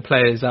calling the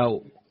players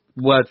out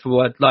word for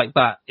word like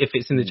that if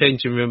it's in the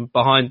changing room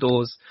behind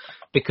doors,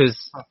 because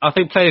I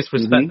think players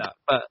respect that.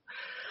 But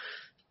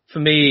for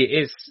me,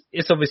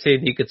 it's obviously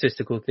an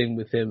egotistical thing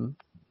with him.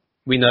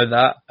 We know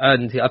that,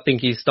 and I think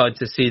he's starting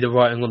to see the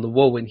writing on the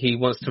wall when he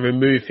wants to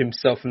remove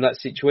himself from that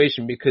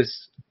situation,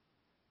 because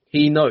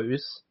he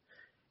knows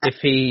if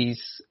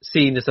he's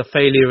seen as a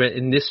failure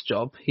in this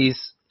job, his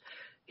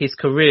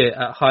career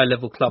at high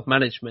level club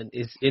management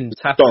is in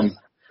tatters.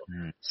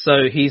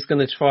 So he's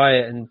going to try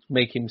and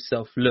make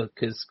himself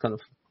look as kind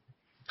of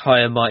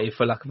high and mighty,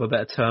 for lack of a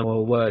better term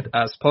or word,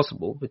 as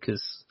possible,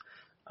 because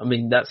I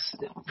mean that's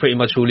pretty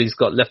much all he's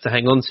got left to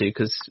hang on to,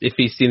 because if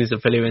he's seen as a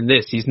failure in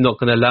this, he's not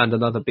going to land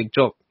another big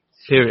job,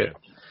 period.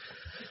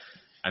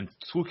 And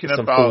talking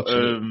about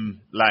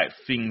like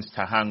things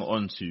to hang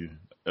on to,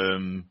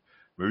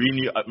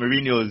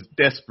 Mourinho is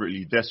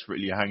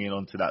desperately hanging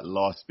on to that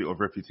last bit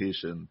of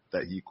reputation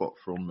that he got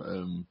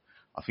from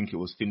I think it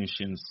was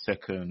finishing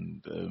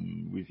second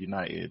with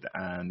United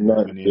and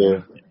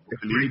winning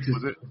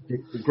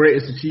the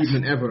greatest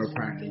achievement ever,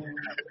 apparently.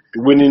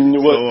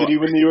 Winning what? Did he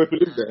win the Europa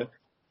League there?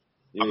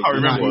 Yeah, I can't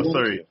remember.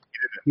 Sorry,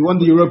 he won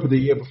the Europa the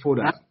year before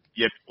that.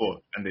 Yeah,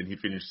 before, and then he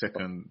finished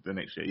second the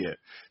next year. Yeah,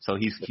 so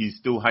he's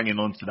still hanging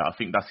on to that. I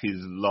think that's his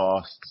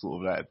last sort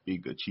of like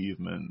big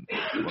achievement,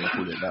 if you want to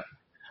call it that.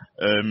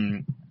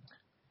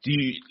 Do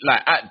you,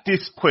 like, at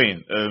this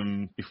point,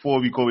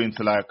 before we go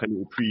into like a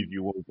little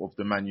preview of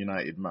the Man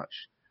United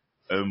match,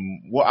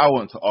 what I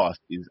want to ask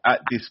is,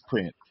 at this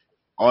point,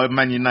 are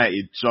Man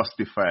United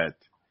justified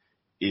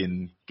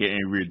in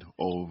getting rid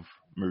of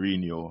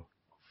Mourinho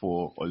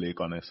for Ole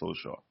Gunnar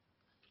Solskjaer?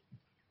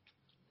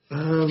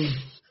 I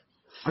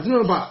don't know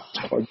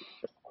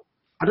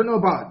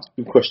about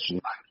good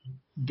question.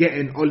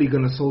 Getting Ole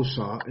Gunnar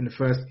Solskjaer in the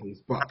first place,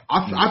 but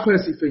I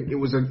personally think it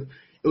was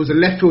a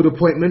left field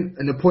appointment,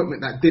 an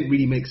appointment that didn't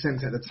really make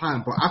sense at the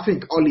time. But I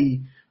think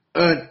Ole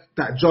earned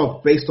that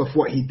job based off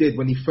what he did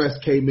when he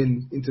first came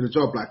into the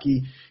job. Like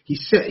he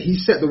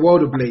set the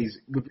world ablaze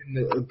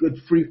within a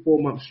good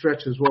 3-4 month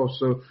stretch as well.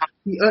 So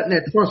he earned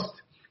their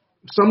trust.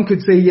 Some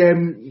could say,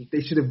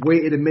 they should have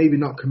waited and maybe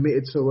not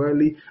committed so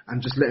early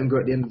and just let him go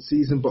at the end of the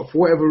season. But for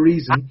whatever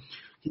reason,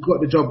 he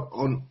got the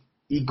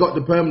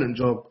permanent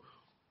job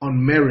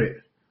on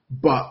merit.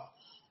 But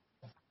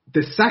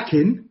the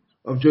sacking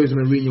of Jose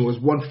Mourinho was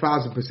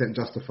 1,000%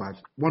 justified.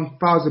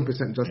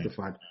 1,000%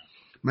 justified.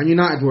 Man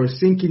United were a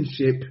sinking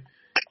ship.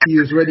 He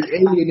was already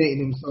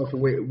alienating himself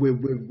away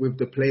with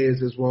the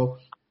players as well.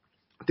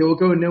 They were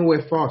going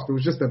nowhere fast. It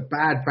was just a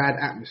bad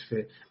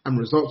atmosphere, and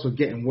results were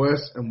getting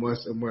worse and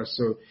worse and worse.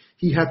 So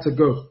he had to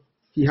go.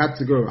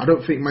 I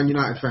don't think Man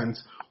United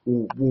fans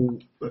will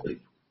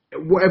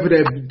whatever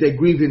their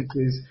grievance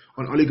is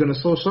on Ole Gunnar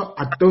Solskjaer,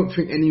 I don't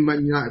think any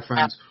Man United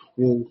fans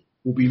will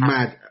be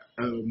mad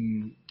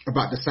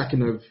about the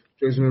sacking of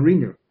Jose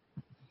Mourinho.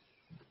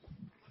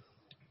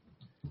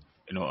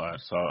 You know,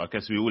 so I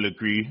guess we all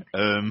agree.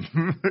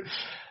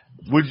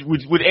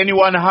 Would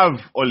anyone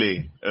have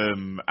Ole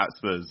at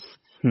Spurs?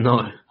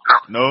 No.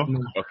 No?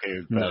 Okay,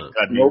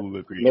 glad we all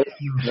agree.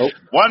 Nope.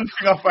 One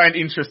thing I find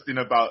interesting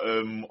about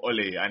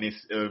Ole, and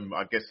it's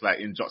I guess like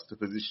in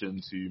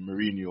juxtaposition to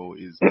Mourinho,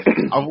 is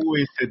I've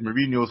always said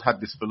Mourinho's had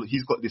this,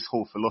 he's got this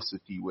whole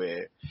philosophy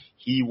where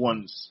he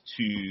wants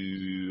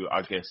to,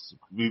 I guess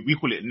we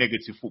call it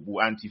negative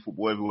football,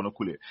 anti-football, whatever you want to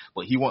call it,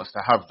 but he wants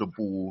to have the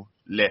ball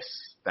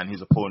less than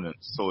his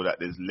opponents so that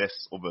there's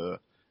less of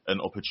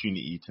an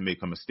opportunity to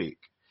make a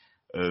mistake.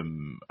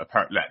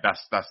 Apparently, like,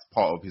 that's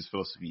part of his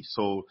philosophy.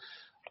 So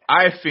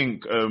I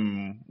think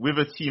with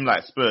a team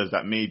like Spurs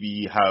that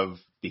maybe have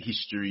the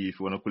history, if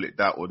you want to call it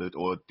that,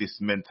 or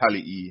this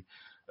mentality,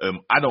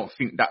 I don't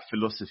think that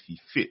philosophy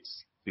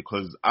fits,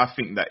 because I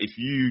think that if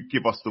you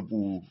give us the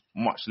ball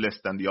much less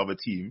than the other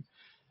team,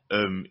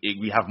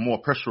 we have more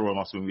pressure on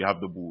us when we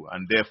have the ball,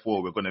 and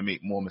therefore we're going to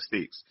make more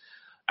mistakes.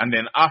 And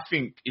then I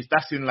think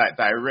that's in like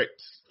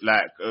direct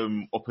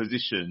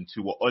opposition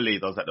to what Ole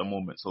does at the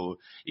moment. So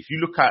if you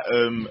look at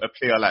a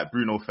player like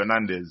Bruno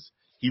Fernandes,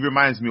 he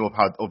reminds me of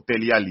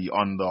Dele Alli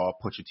under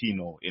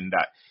Pochettino, in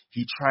that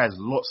he tries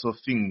lots of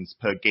things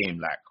per game,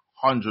 like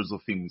hundreds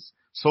of things.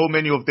 So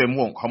many of them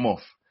won't come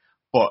off.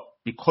 But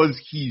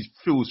because he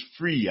feels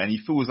free and he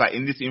feels like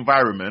in this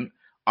environment,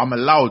 I'm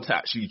allowed to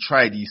actually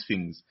try these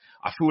things.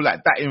 I feel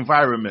like that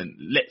environment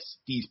lets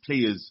these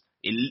players,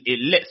 it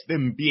lets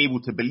them be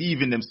able to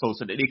believe in themselves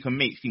so that they can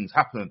make things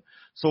happen.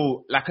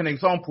 So, like an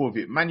example of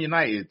it, Man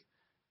United,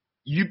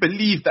 you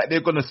believe that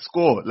they're going to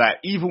score. Like,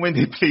 even when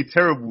they play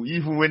terrible,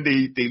 even when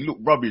they look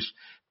rubbish,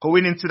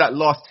 going into that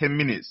last 10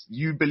 minutes,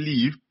 you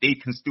believe they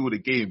can steal the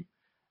game.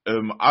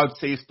 I would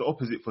say it's the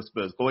opposite for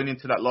Spurs. Going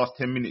into that last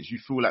 10 minutes, you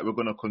feel like we're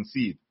going to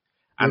concede.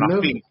 And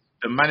I think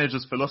the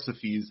manager's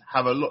philosophies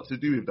have a lot to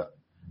do with that.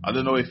 I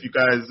don't know if you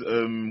guys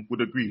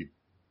would agree.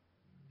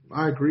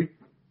 I agree.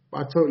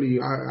 I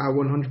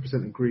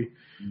 100% agree.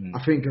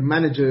 I think a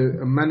manager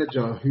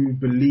who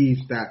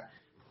believes that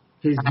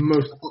his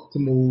most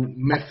optimal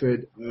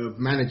method of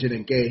managing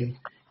a game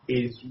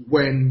is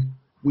when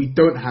we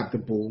don't have the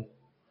ball,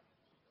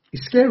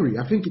 it's scary.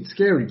 I think it's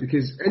scary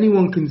because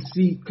anyone can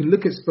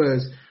look at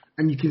Spurs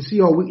and you can see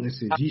our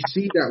weaknesses. You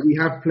see that we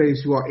have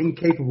players who are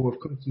incapable of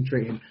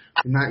concentrating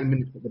for 90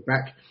 minutes at the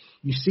back.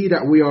 You see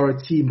that we are a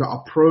team that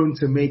are prone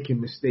to making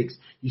mistakes.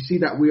 You see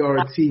that we are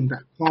a team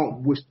that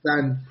can't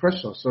withstand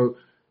pressure. So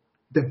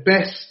the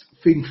best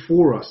thing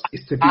for us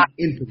is to be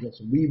in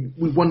possession. We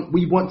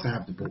want to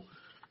have the ball.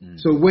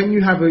 So when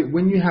you have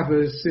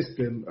a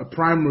system, a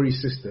primary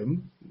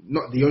system,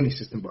 not the only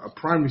system, but a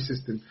primary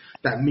system,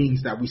 that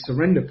means that we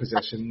surrender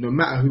possession no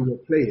matter who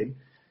we're playing.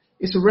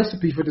 It's a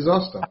recipe for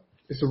disaster.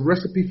 It's a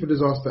recipe for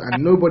disaster,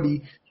 and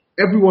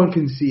everyone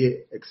can see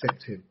it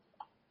except him.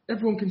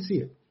 Everyone can see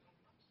it.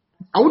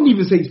 I wouldn't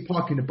even say he's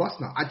parking the bus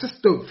now. I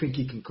just don't think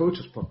he can coach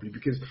us properly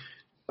because,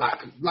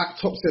 like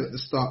Top said at the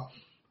start,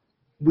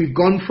 we've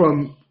gone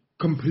from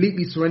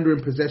completely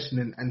surrendering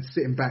possession and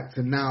sitting back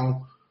to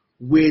now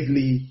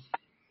weirdly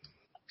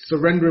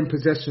surrendering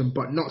possession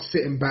but not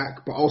sitting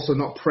back, but also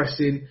not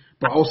pressing,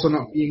 but also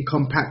not being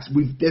compact.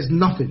 There's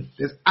nothing.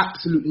 There's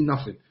absolutely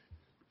nothing.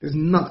 There's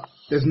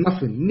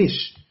nothing.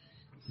 Niche.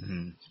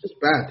 It's just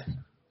bad.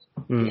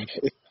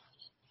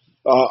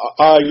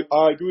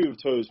 I agree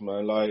with Toes,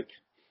 man. Like,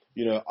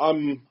 you know,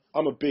 I'm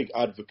a big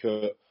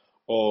advocate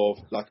of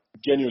like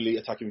genuinely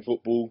attacking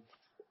football.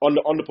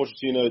 Under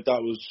Pochettino,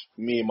 that was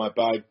me in my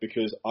bag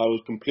because I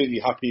was completely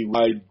happy.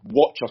 I'd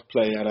watch us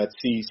play and I'd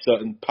see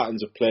certain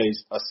patterns of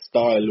plays, a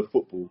style of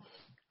football.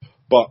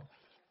 But,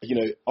 you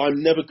know,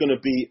 I'm never going to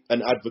be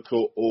an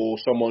advocate or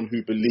someone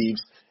who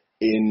believes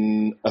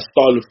in a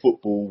style of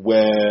football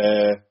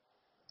where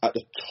at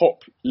the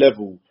top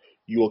level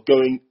you are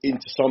going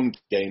into some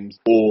games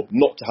or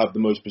not to have the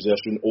most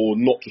possession or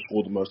not to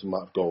score the most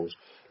amount of goals.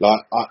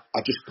 Like,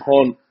 I just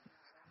can't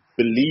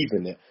believe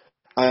in it.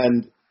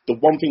 And the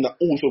one thing that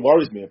also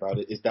worries me about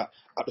it is that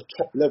at the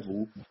top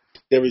level,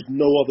 there is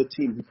no other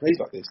team who plays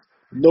like this.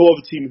 No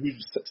other team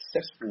who's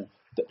successful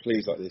that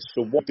plays like this.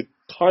 So what the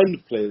kind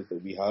of players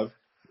that we have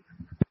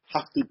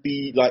to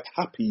be like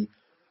happy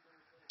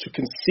to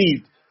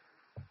concede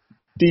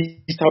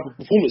these type of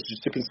performances,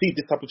 to concede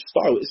this type of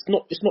style. It's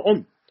not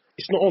on.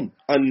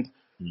 And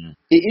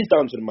it is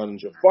down to the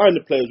manager. Fine,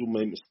 the players will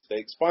make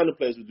mistakes. Fine, the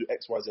players will do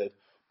X, Y, Z.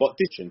 But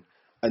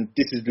and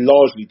this is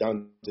largely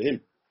down to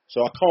him.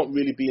 So I can't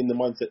really be in the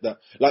mindset that,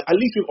 like, at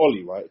least with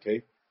Ollie, right?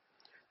 Okay,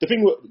 the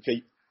thing,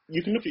 okay,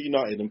 you can look at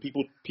United and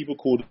people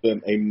call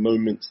them a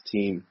moments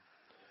team,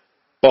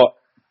 but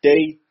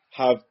they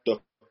have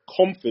the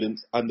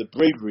confidence and the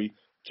bravery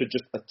to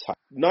just attack.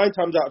 9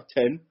 times out of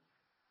 10,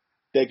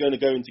 they're going to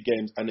go into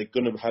games and they're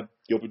going to have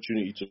the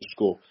opportunity to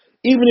score.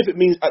 Even if it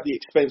means at the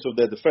expense of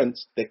their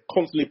defence, they're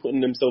constantly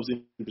putting themselves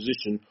in a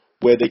position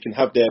where they can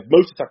have their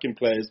most attacking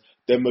players,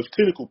 their most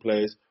clinical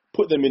players,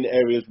 put them in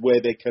areas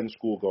where they can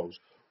score goals.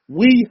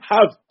 We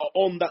are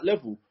on that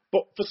level,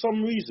 but for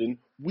some reason,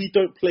 we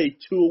don't play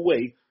to a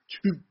way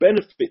to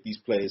benefit these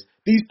players.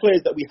 These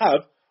players that we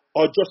have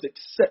are just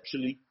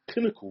exceptionally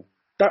clinical.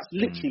 That's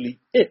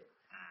literally it.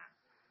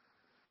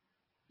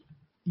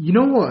 You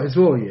know what, as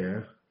well,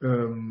 yeah?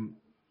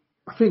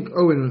 I think,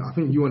 Owen,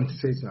 you wanted to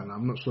say something.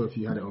 I'm not sure if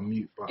you had it on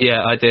mute. But...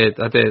 Yeah, I did.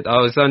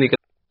 I was only going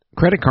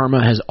Credit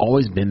Karma has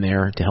always been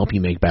there to help you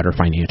make better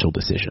financial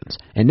decisions.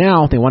 And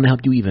now they want to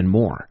help you even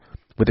more.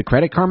 With the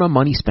Credit Karma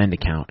Money Spend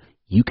account,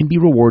 you can be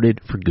rewarded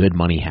for good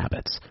money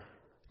habits.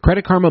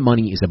 Credit Karma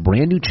Money is a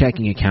brand new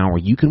checking account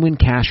where you can win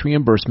cash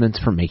reimbursements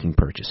for making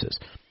purchases.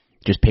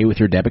 Just pay with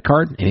your debit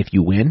card, and if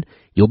you win,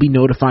 you'll be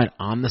notified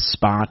on the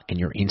spot, and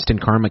your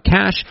Instant Karma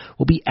cash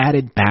will be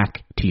added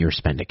back to your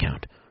spend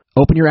account.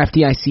 Open your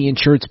FDIC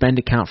insured spend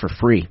account for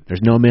free.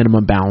 There's no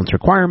minimum balance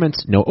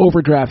requirements, no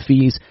overdraft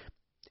fees,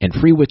 and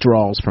free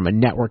withdrawals from a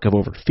network of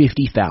over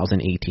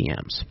 50,000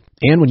 ATMs.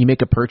 And when you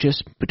make a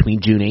purchase between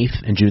June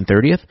 8th and June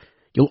 30th,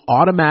 you'll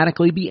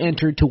automatically be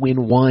entered to win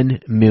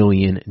 $1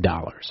 million.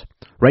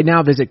 Right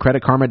now, visit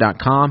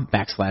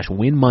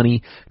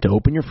creditkarma.com/winmoney to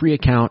open your free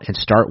account and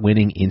start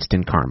winning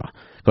instant karma.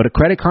 Go to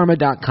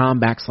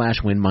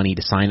creditkarma.com/winmoney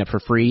to sign up for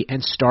free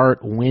and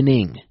start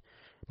winning.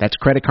 That's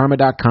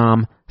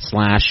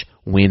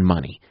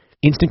creditkarma.com/winmoney.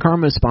 Instant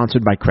Karma is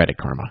sponsored by Credit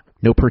Karma.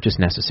 No purchase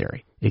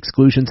necessary.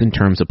 Exclusions and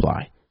terms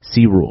apply.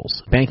 See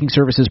rules. Banking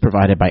services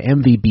provided by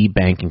MVB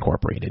Bank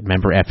Incorporated.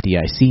 Member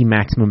FDIC.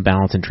 Maximum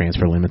balance and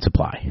transfer limits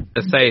apply.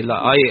 to say,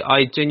 like,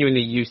 I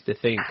genuinely used to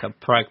think a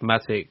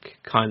pragmatic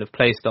kind of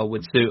play style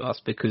would suit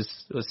us because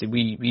obviously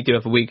we do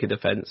have a weaker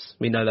defence.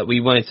 We know that we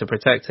wanted to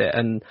protect it,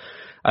 and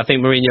I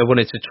think Mourinho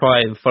wanted to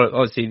try and follow,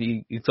 obviously,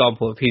 the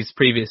example of his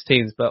previous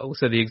teams, but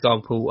also the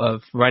example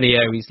of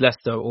Ranieri's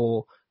Leicester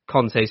or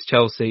Conte's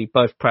Chelsea,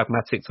 both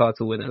pragmatic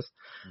title winners.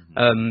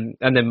 And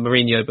then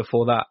Mourinho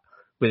before that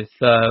with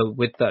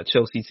that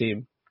Chelsea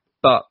team.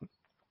 But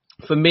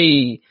for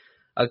me,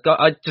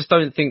 I just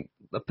don't think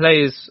the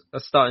players are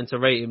starting to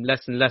rate him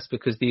less and less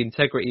because the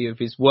integrity of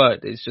his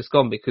word is just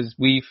gone, because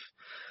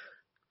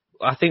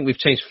I think we've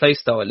changed play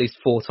style at least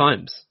 4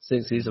 times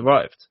since he's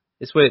arrived.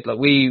 It's weird. Like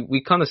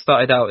we kind of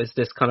started out as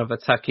this kind of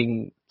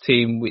attacking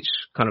team, which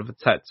kind of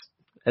attacked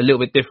a little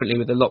bit differently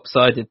with the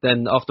lopsided.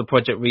 Then after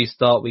Project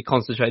Restart, we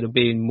concentrated on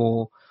being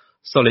more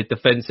solid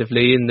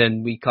defensively, and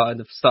then we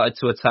kind of started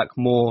to attack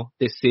more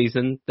this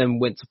season, then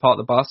went to park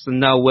the bus,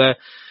 and now we're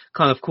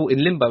kind of caught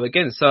in limbo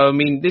again. So, I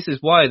mean, this is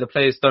why the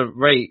players don't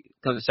rate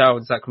kind of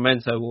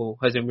Sacramento or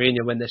Jose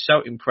Mourinho when they're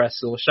shouting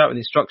press or shouting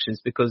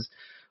instructions, because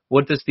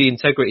what does the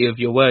integrity of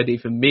your word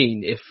even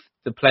mean if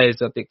the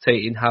players are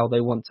dictating how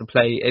they want to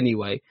play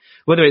anyway.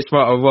 Whether it's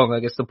right or wrong, I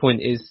guess the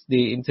point is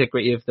the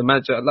integrity of the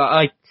manager.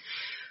 Like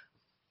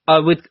I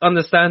would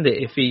understand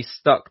it if he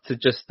stuck to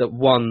just that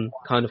one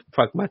kind of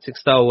pragmatic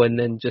style and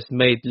then just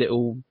made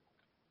little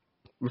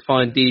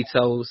refined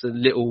details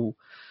and little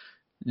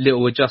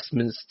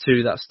adjustments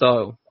to that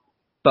style.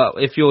 But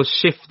if you're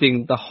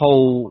shifting the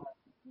whole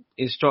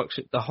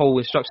instruction of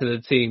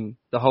the team,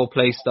 the whole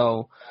play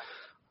style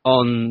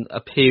on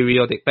a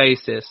periodic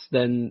basis,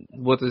 then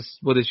what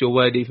does your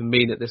word even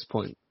mean at this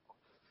point?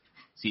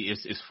 See,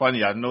 it's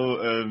funny. I know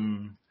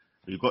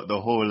we got the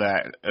whole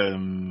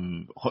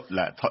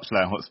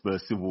touchline Hotspur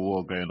civil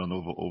war going on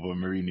over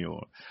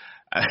Mourinho,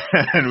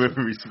 and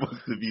whether it's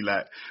supposed to be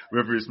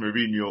whether it's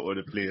Mourinho or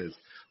the players.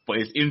 But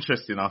it's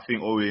interesting. I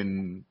think,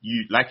 Owen,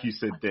 like you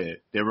said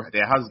there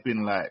has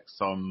been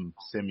some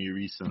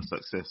semi-recent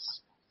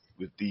success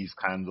with these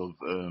kinds of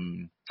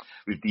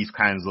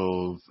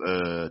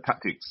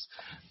tactics,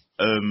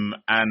 and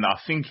I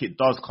think it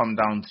does come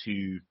down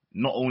to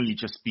not only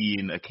just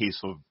being a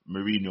case of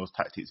Mourinho's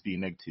tactics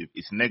being negative,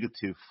 it's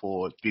negative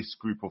for this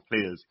group of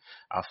players.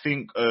 I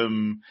think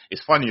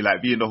it's funny,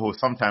 being the host,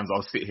 sometimes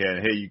I'll sit here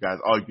and hear you guys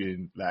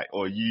arguing,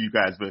 or you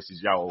guys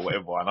versus Yao or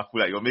whatever, and I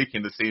feel like you're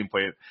making the same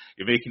point,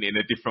 you're making it in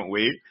a different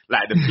way.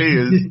 The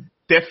players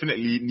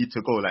definitely need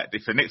to go.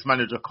 If the next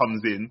manager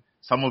comes in,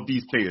 some of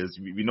these players,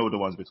 we know the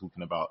ones we're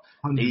talking about,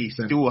 100%. They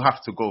still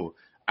have to go.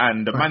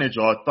 And the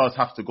manager does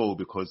have to go,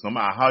 because no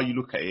matter how you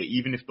look at it,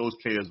 even if those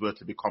players were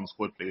to become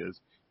squad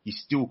players, he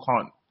still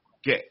can't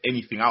get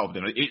anything out of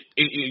them.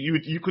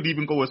 You could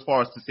even go as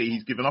far as to say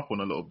he's given up on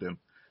a lot of them.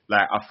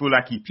 I feel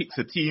like he picks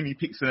a team, he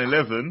picks an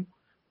 11,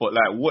 but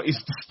what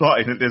is the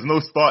starting? There's no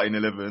starting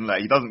 11.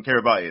 He doesn't care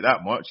about it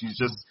that much. He's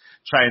just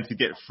trying to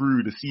get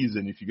through the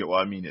season, if you get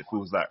what I mean. It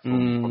feels like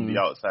from the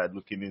outside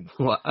looking in.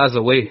 Well, as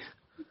a way.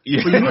 Yeah.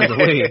 As a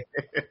way.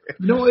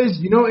 You know what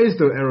is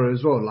the error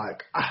as well?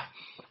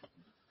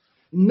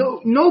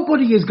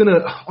 Nobody is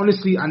gonna,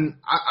 honestly, and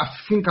I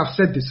think I've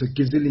said this a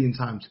gazillion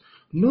times,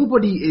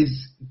 nobody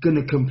is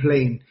gonna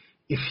complain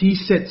if he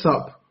sets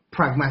up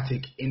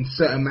pragmatic in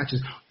certain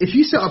matches. If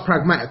you set up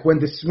pragmatic when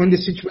the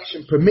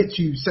situation permits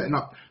you setting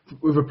up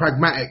with a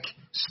pragmatic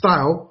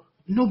style,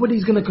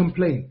 nobody's gonna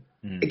complain.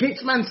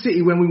 Against Man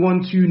City, when we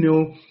won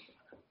 2-0,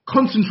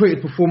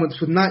 concentrated performance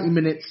for 90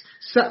 minutes,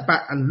 sat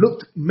back and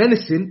looked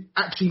menacing,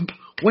 actually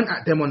went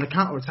at them on the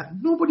counter attack,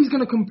 nobody's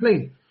gonna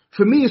complain.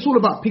 For me, it's all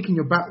about picking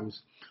your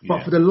battles.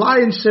 But for the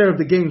lion's share of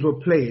the games we're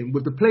playing,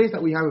 with the players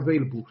that we have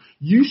available,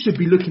 you should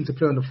be looking to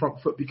play on the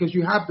front foot, because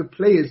you have the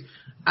players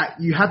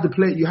at your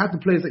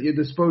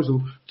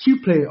disposal to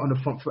play on the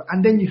front foot,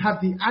 and then you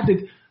have the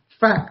added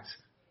fact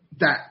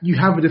that you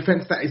have a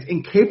defense that is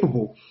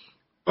incapable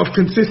of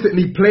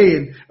consistently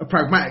playing a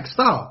pragmatic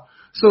style.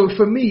 So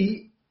for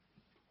me,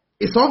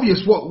 it's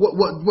obvious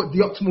what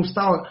the optimal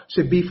style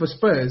should be for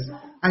Spurs,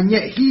 and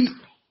yet he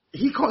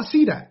can't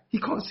see that. He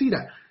can't see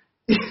that.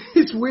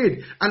 It's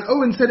weird. And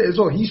Owen said it as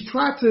well. He's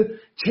tried to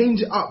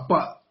change it up,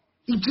 but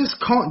he just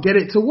can't get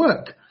it to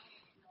work.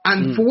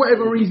 And for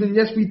whatever reason,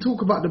 yes, we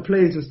talk about the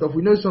players and stuff.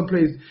 We know some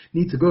players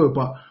need to go,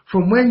 but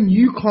from when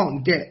you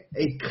can't get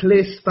a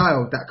clear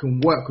style that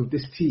can work with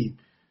this team,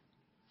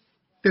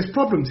 there's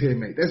problems here,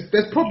 mate.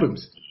 There's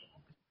problems.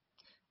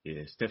 Yeah,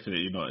 it's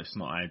definitely not. It's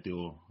not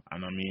ideal.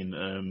 And I mean,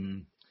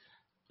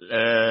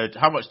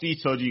 how much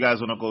detail do you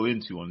guys want to go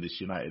into on this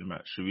United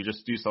match? Should we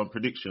just do some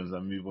predictions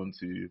and move on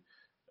to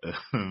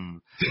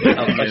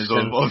opinions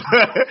of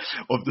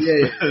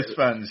the Spurs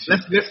fans?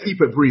 Let's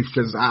keep it brief,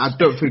 because I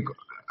don't think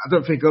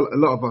a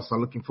lot of us are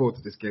looking forward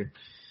to this game.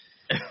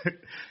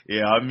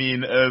 Yeah, I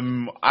mean,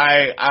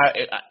 I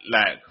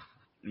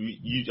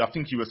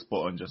think you were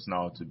spot on just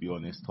now, to be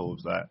honest,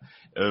 Tobes.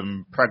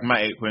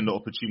 Pragmatic when the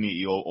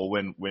opportunity or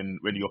when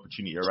the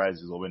opportunity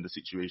arises, or when the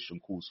situation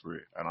calls for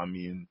it. And I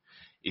mean,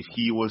 if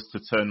he was to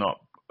turn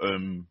up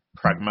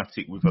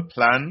pragmatic with a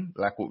plan,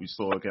 like what we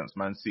saw against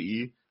Man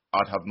City,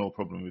 I'd have no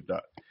problem with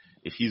that.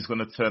 If he's going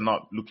to turn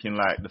up looking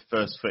like the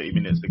first 30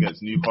 minutes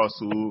against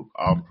Newcastle,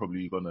 I'm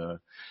probably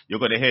you're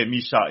going to hear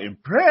me shouting,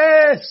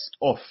 press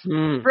off,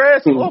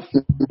 press off,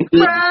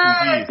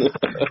 press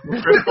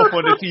off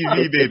on the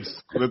TV,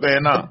 babes. We're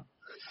going out.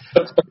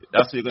 That's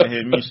what you're going to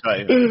hear me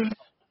shouting.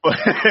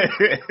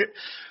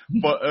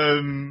 But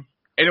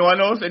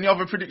anyone else? Any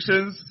other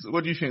predictions?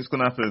 What do you think is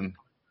going to happen?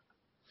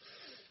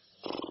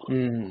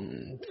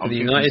 For the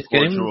United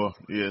game? Draw.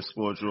 Yeah,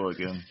 score draw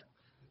again.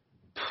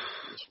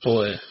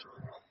 Boy.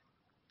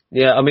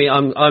 Yeah, I mean,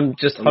 I'm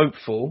just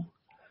hopeful.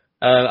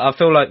 I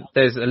feel like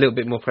there's a little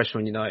bit more pressure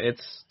on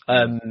United.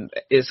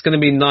 It's going to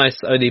be nice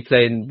only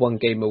playing one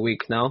game a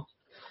week now.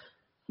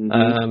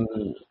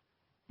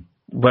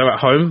 We're at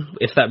home,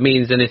 if that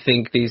means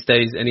anything these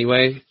days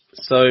anyway.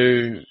 So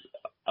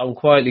I'm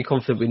quietly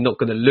confident we're not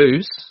going to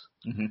lose.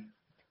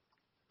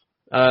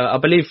 I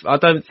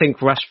don't think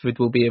Rashford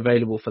will be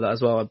available for that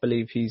as well. I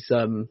believe he's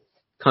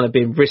kind of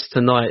being risked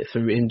tonight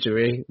through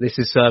injury. This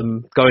is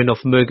going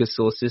off Muga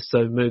sources. So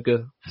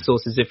Muga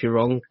sources, if you're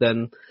wrong,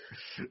 then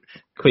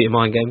quit your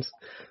mind games.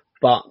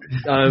 But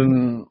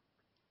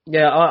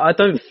Yeah, I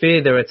don't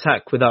fear their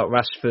attack without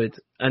Rashford.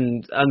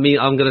 And I mean,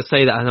 I'm going to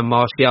say that, and then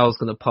Martial's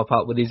going to pop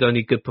up with his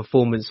only good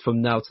performance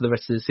from now to the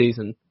rest of the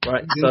season,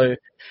 right? So,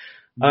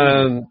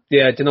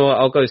 yeah, do you know what?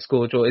 I'll go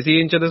score draw. Is he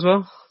injured as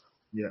well?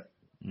 Yeah.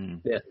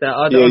 Yeah,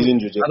 He's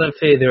injured. Yeah. I don't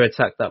fear their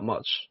attack that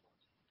much.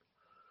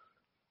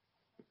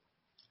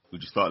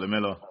 Would you start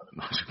Lamella?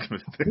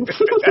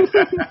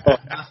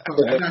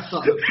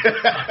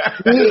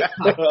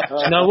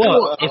 You know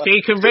what? If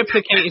he can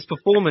replicate his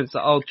performance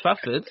at Old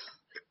Trafford,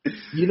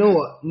 You know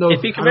what? No,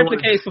 if he can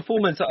replicate his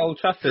performance at Old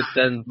Trafford,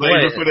 then Not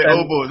even for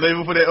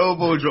the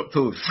elbow drop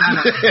toes.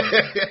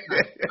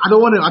 I don't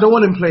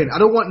want him playing. I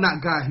don't want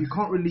that guy who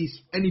can't release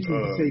anything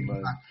to save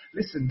him.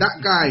 Listen, that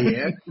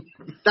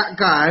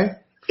guy,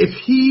 if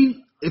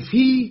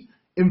he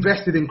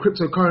invested in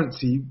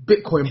cryptocurrency,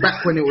 Bitcoin,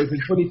 back when it was in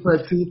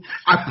 2013,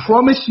 I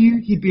promise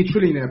you he'd be a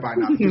trillionaire by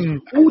now. Because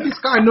all this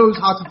guy knows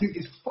how to do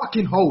is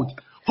fucking hold.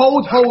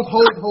 Hold. Not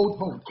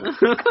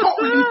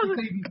release to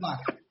save his life.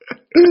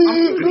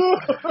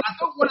 I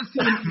don't want to see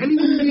him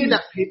anywhere near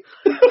that pitch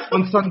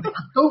on Sunday.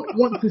 I don't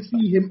want to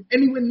see him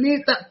anywhere near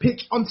that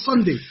pitch on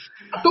Sunday.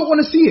 I don't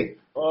want to see it.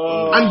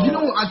 And you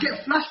know what? I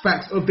get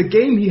flashbacks of the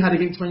game he had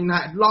against Man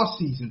United last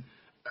season.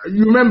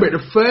 You remember it,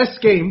 the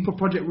first game for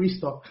Project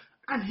Restart,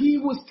 and he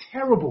was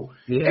terrible.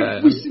 Yeah.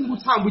 Every single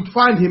time we'd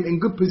find him in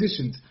good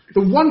positions.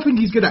 The one thing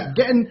he's good at,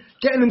 getting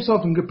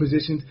himself in good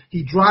positions,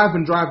 he drive,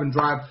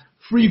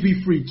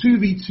 3v3,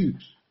 2v2,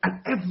 and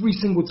every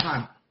single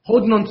time,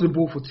 holding on to the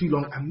ball for too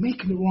long and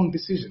making the wrong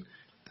decision.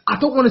 I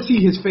don't want to see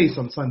his face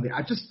on Sunday.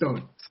 I just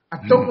don't. I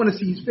don't want to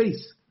see his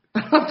face.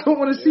 I don't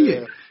want to see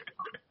it.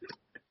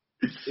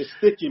 It's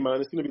sticky,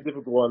 man. It's going to be a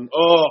difficult one.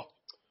 Oh,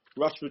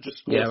 Rashford just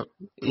scored.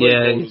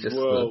 Yeah, he just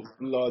scored.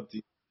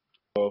 Bloody.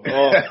 Oh. He's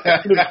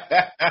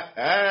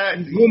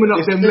warming up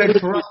them legs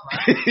for us.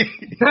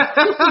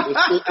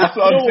 That's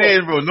what I'm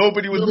saying, bro.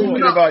 Nobody was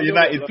talking about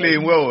United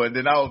playing well, and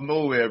then out of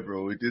nowhere,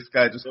 bro, this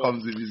guy just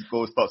comes with his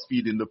goal, starts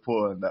feeding the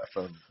poor and that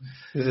fam.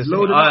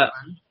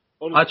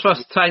 I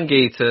trust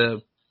Tanguy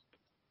to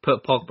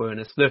put Pogba in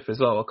a sniff as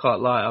well. I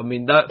can't lie. I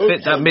mean, that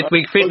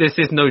midweek fitness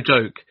is no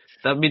joke.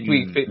 That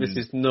midweek fitness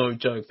is no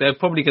joke. They're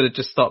probably going to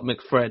just start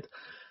McFred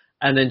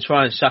and then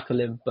try and shackle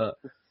him, but.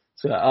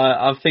 So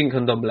I think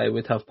Ndombele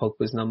would have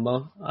Pogba's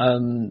number.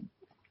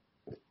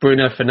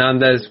 Bruno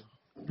Fernandes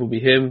will be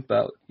him,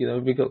 but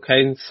we got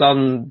Kane.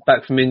 Son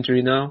back from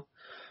injury now.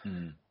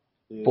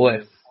 Yeah.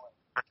 Boy,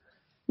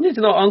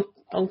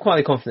 I'm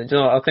quite confident.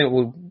 I think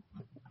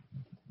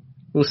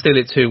we'll steal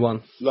it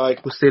 2-1. We'll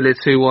steal it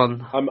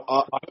 2-1.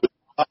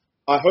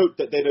 I hope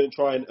that they don't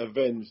try and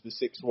avenge the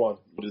 6-1 more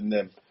than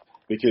them,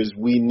 because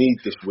we need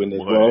this win as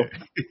well.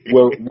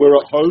 We're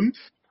at home.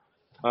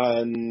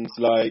 And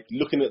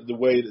looking at the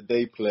way that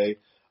they play,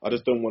 I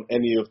just don't want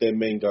any of their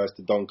main guys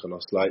to dunk on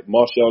us.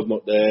 Martial's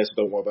not there, so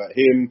don't worry about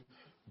him.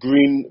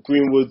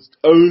 Greenwood's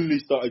only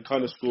started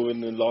kind of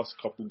scoring in the last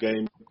couple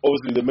games.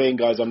 Obviously, the main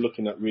guys I'm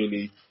looking at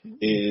really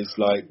is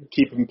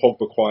keeping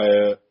Pogba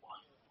quiet,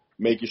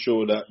 making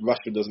sure that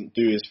Rashford doesn't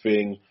do his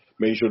thing,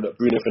 making sure that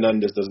Bruno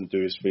Fernandes doesn't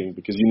do his thing,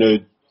 because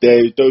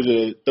those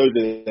are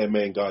their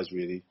main guys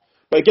really.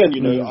 But again,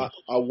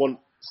 I want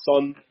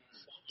Son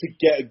to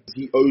get.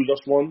 He owes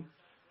us one.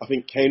 I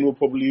think Kane will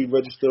probably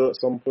register at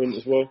some point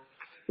as well.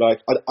 I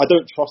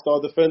don't trust our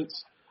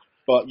defence,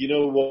 but you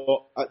know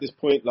what? At this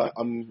point,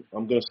 I'm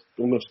gonna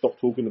stop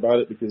talking about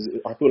it, because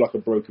I feel like a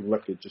broken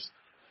record just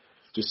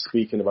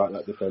speaking about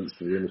that defence,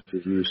 to be honest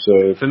with you.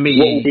 So for me,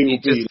 what will be, we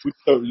just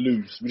don't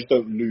lose. We just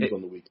don't lose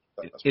on the week.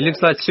 It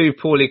looks like two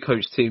poorly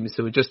coached teams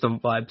who are just on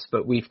vibes,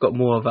 but we've got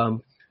more of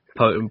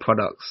potent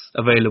products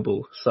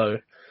available. So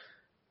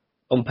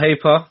on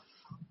paper,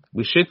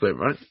 we should win,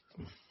 right?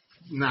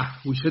 Nah,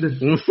 we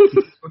shouldn't. No.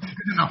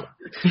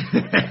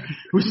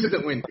 We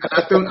shouldn't win.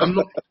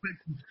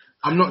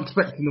 I'm not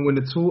expecting to win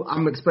at all.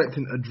 I'm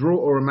expecting a draw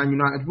or a Man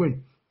United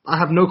win. I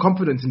have no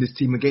confidence in this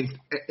team against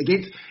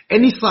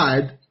any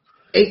side,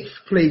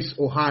 8th place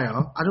or higher.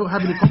 I don't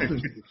have any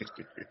confidence.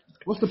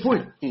 What's the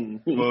point?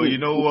 Well, you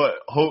know what?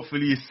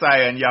 Hopefully,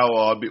 Sai and Yao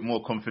are a bit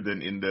more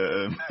confident in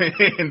the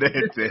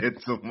head-to-head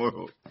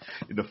tomorrow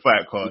in the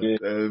fight card. Make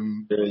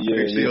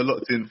sure you're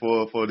locked in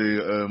for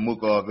the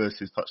Mughal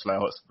versus Touchline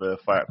Hotspur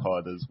fight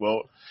card as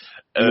well.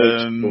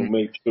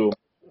 Make sure.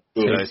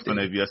 Yeah, it's going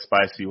to be a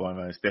spicy one,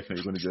 man. It's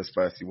definitely going to be a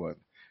spicy one.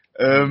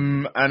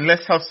 And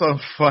let's have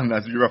some fun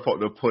as we wrap up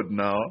the pod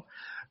now.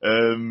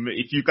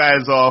 If you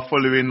guys are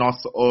following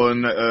us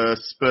on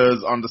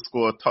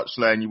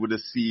Spurs_Touchline, you would have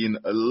seen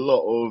a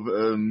lot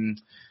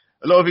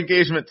of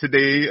engagement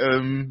today.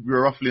 We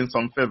were ruffling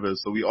some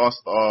feathers, so we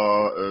asked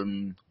our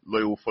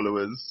loyal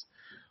followers,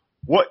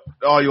 what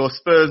are your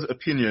Spurs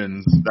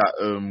opinions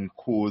that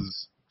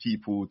cause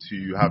people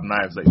to have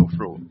knives at your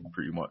throat,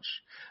 pretty much.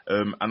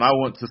 And I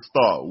want to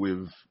start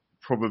with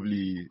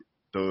probably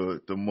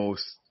the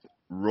most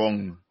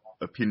wrong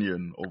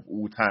opinion of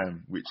all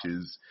time, which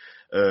is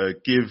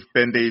give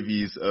Ben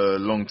Davies a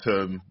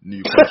long-term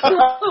new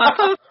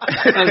contract.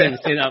 I didn't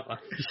see that one.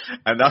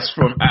 And that's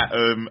from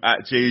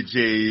at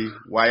JJ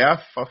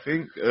Wyaf, I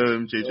think.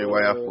 JJ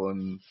Wyaf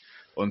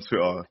on on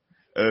Twitter.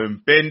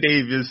 Ben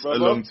Davies, a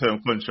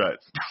long-term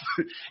contract.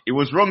 It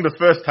was wrong the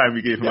first time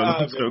we gave him a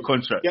long-term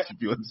contract, to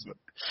be honest.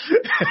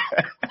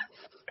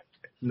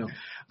 No.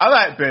 I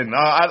like Ben.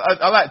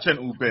 I like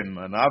gentle Ben,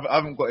 man. I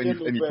haven't got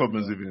any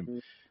problems with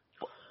him.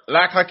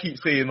 Like I keep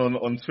saying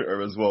on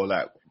Twitter as well,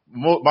 like,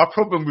 my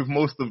problem with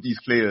most of these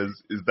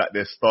players is that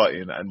they're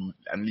starting and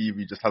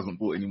Levy just hasn't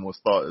bought any more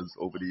starters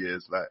over the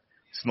years. Like,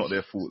 it's not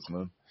their faults,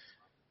 man.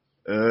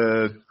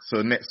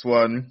 So next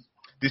one.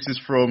 This is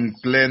from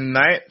Glenn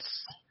Knight.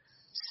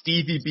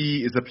 Stevie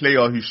B is a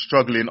player who's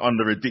struggling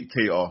under a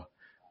dictator.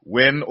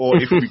 When or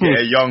if we get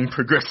a young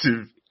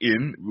progressive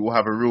in, we will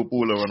have a real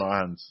baller on our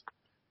hands.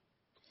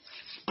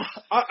 Do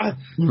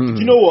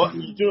you know what?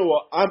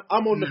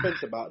 I'm on the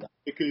fence about that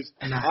because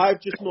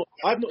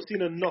I've not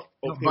seen enough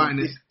of him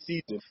this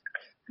season.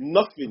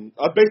 Nothing.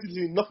 I've basically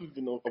seen nothing of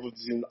the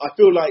season. I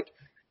feel like,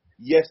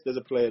 yes, there's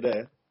a player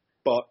there,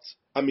 but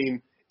I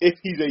mean, if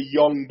he's a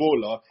young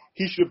baller,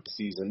 he should have the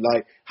season.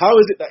 Like, how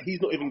is it that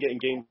he's not even getting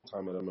game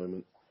time at the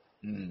moment?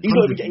 He's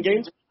not even getting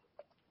games.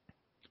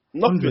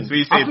 Nothing. So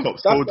you say,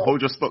 Pops,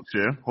 hold your stocks,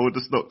 yeah? Hold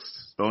the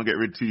stocks. Don't get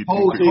rid too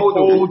hold like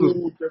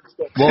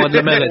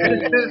the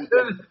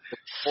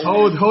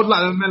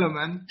melon,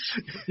 man.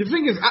 The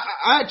thing is,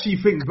 I actually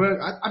think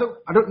I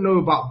don't know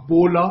about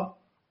baller.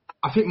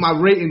 I think my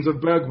ratings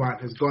of Bergwijn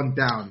has gone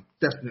down,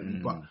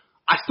 definitely. But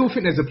I still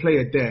think there's a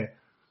player there.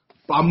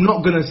 But I'm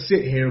not going to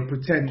sit here and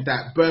pretend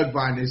that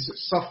Bergwijn is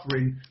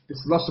suffering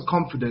this loss of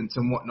confidence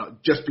and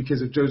whatnot just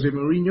because of Jose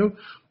Mourinho.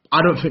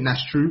 I don't think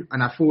that's true.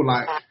 And I feel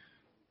like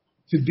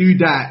to do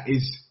that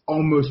is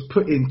almost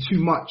putting too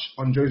much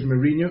on Jose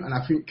Mourinho. And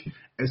I think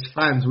as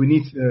fans, we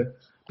need to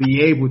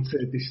be able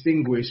to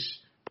distinguish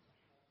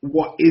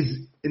what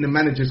is in the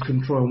manager's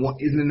control and what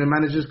isn't in the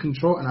manager's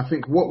control. And I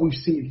think what we've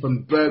seen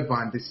from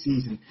Bergwijn this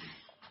season,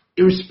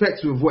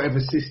 irrespective of whatever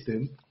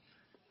system,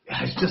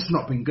 has just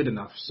not been good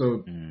enough.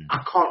 So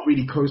I can't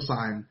really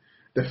co-sign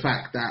the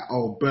fact that,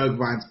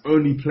 Bergwijn's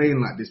only playing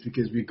like this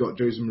because we've got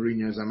Jose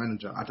Mourinho as our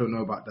manager. I don't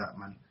know about that,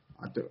 man.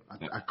 I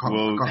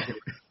can't get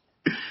it.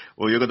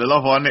 Well, you're going to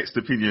love our next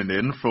opinion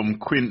then from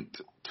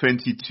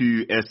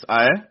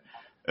Quint22SI.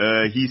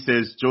 He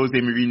says Jose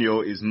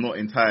Mourinho is not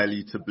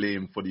entirely to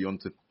blame for the on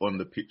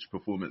the pitch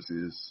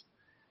performances.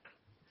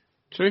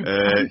 True.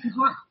 I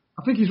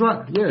think he's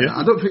right.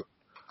 Yeah.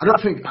 I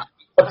think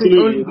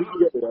Absolutely.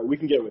 We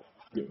can get with it.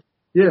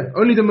 Yeah,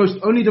 only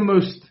the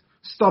most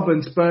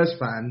stubborn Spurs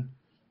fan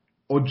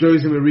or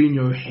Jose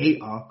Mourinho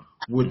hater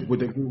would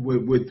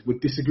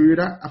disagree with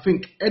that. I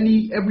think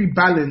every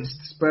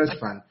balanced Spurs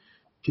fan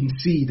can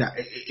see that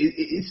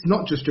it's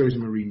not just Jose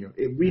Mourinho.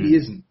 It really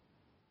isn't.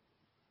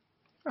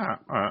 All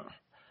right.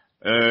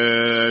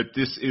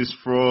 This is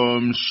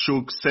from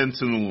Shug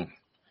Sentinel.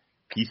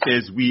 He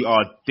says we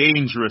are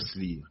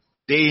dangerously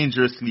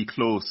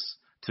close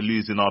to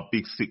losing our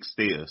Big Six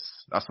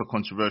status. That's a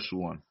controversial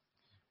one.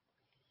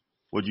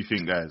 What do you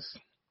think, guys?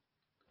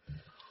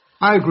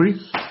 I agree.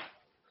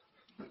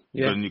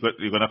 Yeah.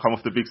 You're gonna come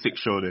off the Big Six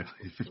show then.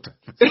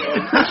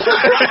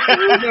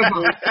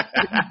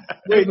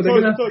 Wait,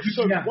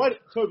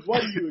 Toby,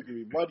 why do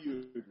you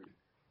agree?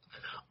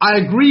 I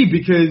agree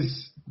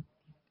because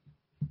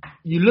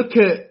you look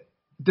at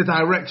the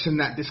direction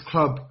that this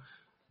club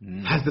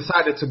has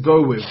decided to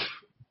go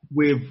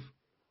with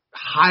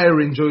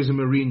hiring Jose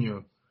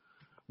Mourinho,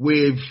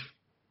 with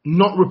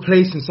not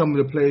replacing some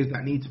of the players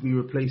that need to be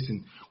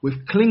replacing,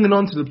 with clinging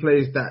on to the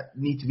players that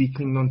need to be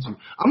clinging on to.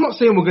 I'm not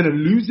saying we're going to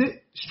lose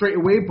it straight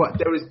away, but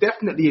there is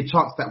definitely a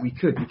chance that we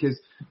could because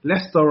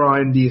Leicester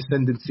are in the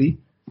ascendancy.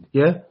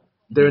 Yeah,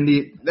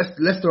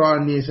 Leicester are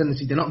in the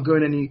ascendancy. They're not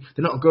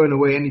going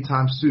away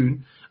anytime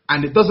soon,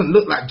 and it doesn't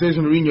look like Jose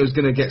Mourinho is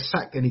going to get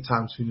sacked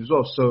anytime soon as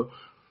well. So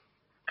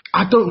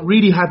I don't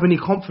really have any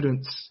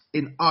confidence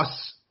in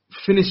us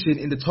finishing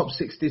in the top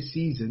six this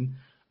season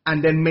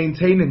and then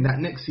maintaining that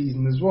next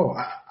season as well.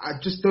 I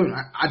just don't.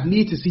 I'd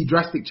need to see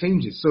drastic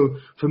changes. So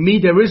for me,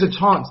 there is a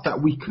chance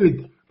that we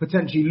could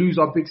potentially lose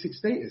our Big Six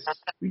status.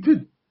 We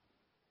could.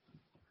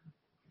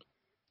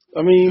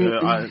 I mean,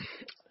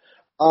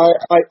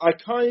 I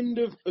kind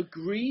of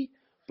agree,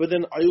 but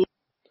then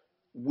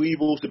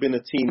we've also been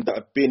a team that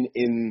have been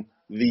in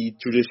the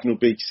traditional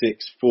Big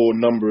Six for a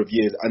number of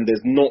years, and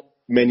there's not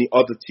many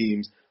other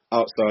teams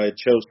outside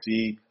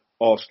Chelsea,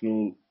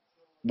 Arsenal,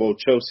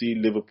 Chelsea,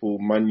 Liverpool,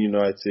 Man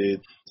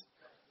United,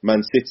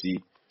 Man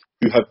City,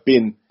 who have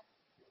been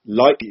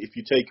likely, if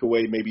you take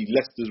away maybe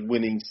Leicester's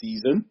winning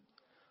season,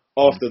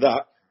 after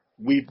that,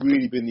 we've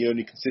really been the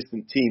only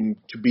consistent team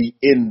to be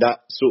in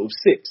that sort of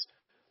six.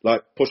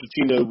 Like,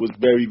 Pochettino was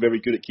very,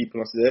 very good at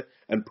keeping us there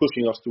and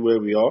pushing us to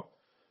where we are.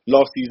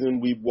 Last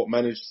season, we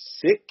managed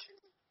sixth?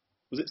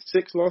 Was it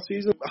sixth last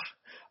season?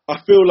 I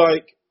feel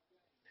like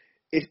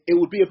it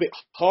would be a bit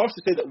harsh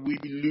to say that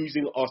we'd be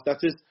losing our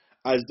status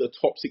as a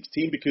top 6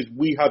 team because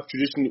we have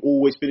traditionally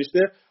always finished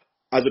there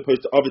as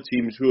opposed to other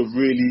teams who have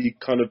really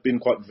kind of been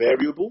quite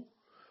variable.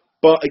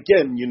 But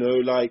again,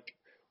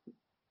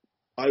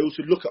 I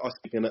also look at us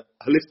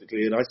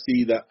holistically and I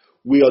see that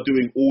we are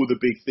doing all the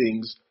big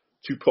things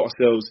to put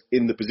ourselves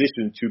in the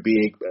position to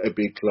be a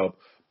big club.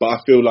 But I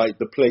feel like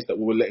the place that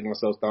we're letting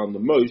ourselves down the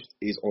most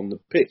is on the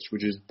pitch,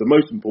 which is the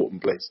most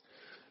important place.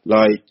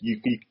 Like,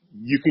 you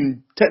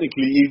can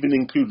technically even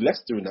include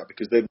Leicester in that,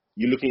 because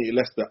you're looking at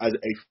Leicester as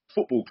a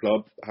football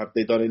club. Have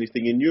they done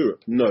anything in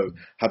Europe? No.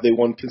 Have they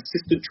won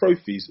consistent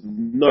trophies?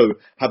 No.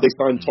 Have they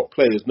signed top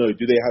players? No.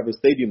 Do they have a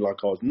stadium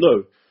like ours?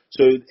 No.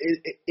 So it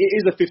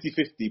is a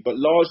 50-50, but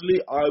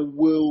largely I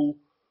will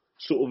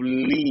sort of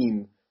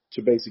lean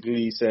to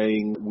basically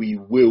saying we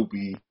will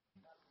be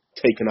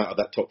taken out of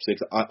that top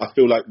six. I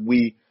feel like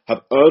we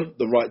have earned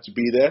the right to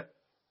be there,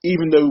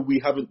 even though we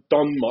haven't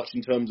done much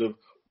in terms of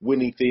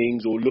winning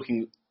things or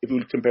looking, if we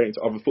were comparing it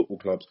to other football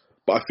clubs.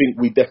 But I think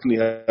we definitely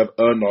have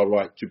earned our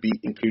right to be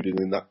included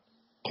in that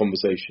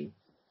conversation.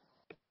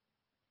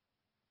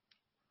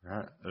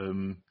 Right.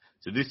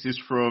 So this is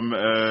from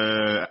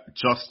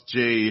Just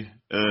J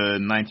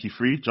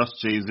 93, Just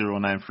J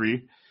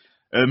 093.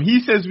 He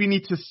says we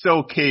need to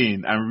sell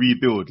Kane and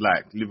rebuild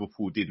like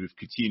Liverpool did with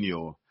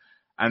Coutinho.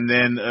 And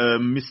then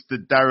Mr.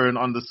 Darren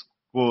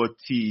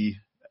 _T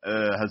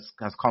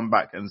has come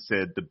back and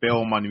said the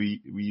Bale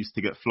money we used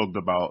to get flogged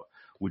about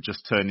would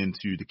just turn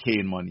into the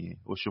Kane money.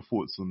 What's your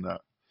thoughts on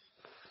that?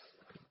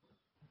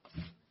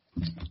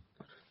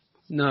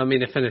 No, I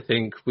mean, if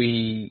anything,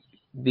 we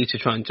need to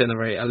try and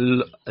generate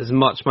as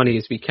much money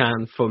as we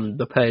can from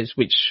the players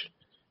which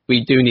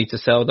we do need to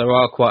sell. There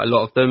are quite a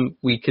lot of them.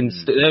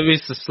 There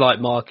is a slight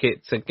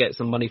market to get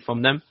some money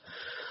from them.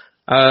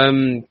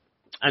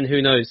 And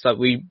who knows? Like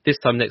this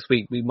time next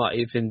week, we might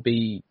even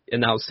be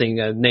announcing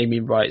a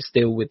naming rights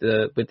deal with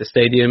the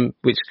stadium,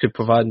 which could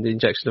provide an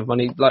injection of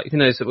money. Like, who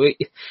knows?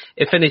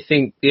 If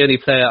anything, the only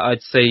player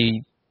I'd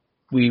say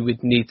we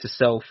would need to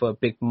sell for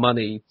big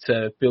money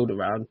to build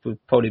around would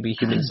probably be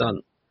Heung-min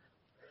Son.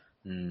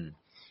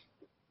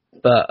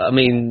 But I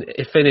mean,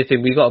 if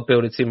anything, we got to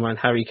build a team around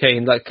Harry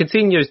Kane. Like,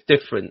 Coutinho's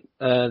different.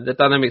 The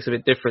dynamics are a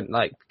bit different.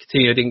 Like,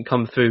 Coutinho didn't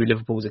come through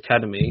Liverpool's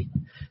academy.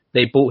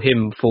 They bought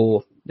him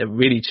for a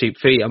really cheap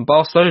fee, and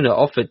Barcelona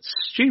offered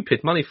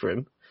stupid money for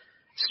him.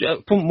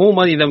 More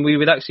money than we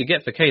would actually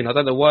get for Kane. I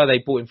don't know why they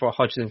bought him for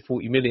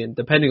 140 million,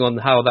 depending on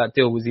how that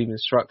deal was even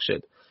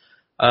structured.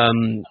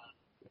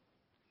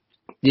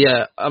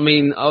 Yeah, I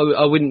mean,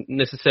 I wouldn't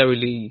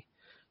necessarily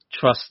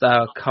trust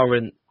our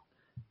current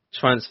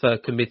transfer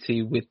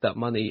committee with that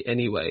money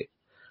anyway.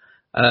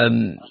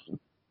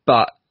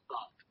 But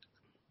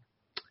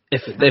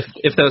if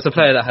there was a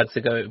player that had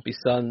to go, it would be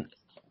Son.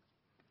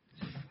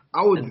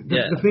 I would.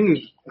 The thing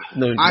is,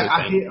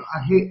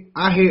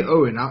 I hear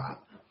Owen. I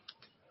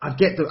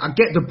get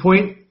the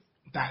point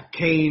that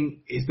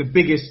Kane is the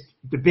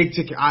big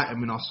ticket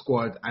item in our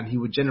squad, and he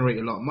would generate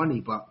a lot of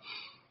money. But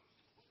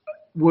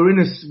we're in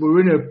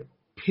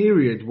a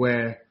period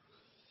where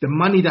the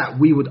money that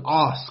we would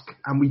ask,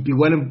 and we'd be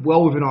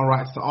well within our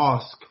rights to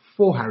ask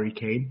for Harry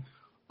Kane,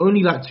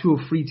 only like 2 or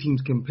 3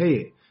 teams can pay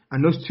it.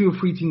 And those 2 or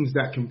 3 teams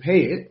that can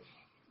pay it,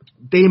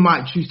 they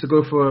might choose to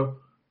go for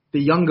the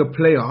younger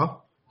player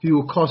who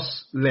will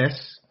cost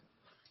less,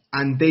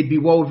 and they'd be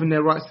well within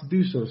their rights to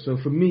do so. So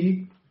for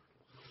me,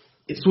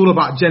 it's all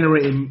about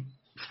generating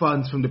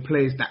funds from the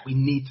players that we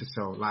need to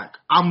sell. Like,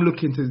 I'm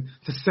looking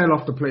to sell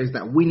off the players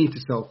that we need to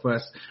sell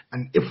first.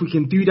 And if we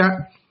can do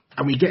that,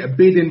 and we get a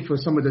bid in for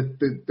some of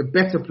the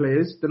better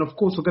players, then of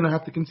course we're going to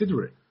have to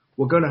consider it.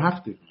 We're going to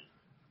have to.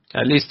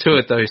 At least 2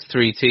 of those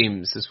 3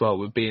 teams as well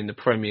would be in the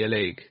Premier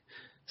League.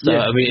 So,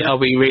 yeah, I mean, are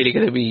we really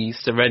going to be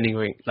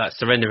surrendering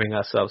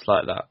ourselves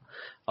like that?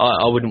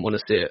 I wouldn't want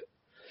to see it.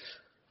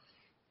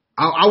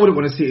 I wouldn't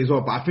want to see it as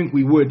well, but I think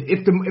we would.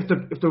 If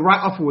the right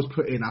offer was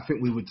put in, I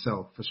think we would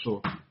sell for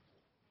sure.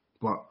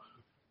 But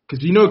because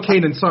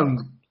Kane and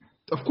Son,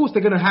 of course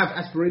they're going to have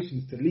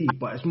aspirations to leave,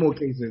 but it's more a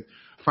case of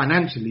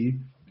financially,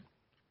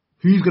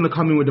 who's going to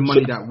come in with the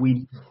money that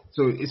we...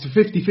 So it's a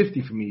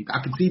 50-50 for me. I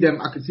could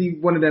see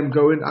one of them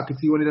going. I could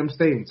see one of them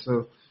staying.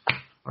 So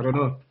I don't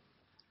know.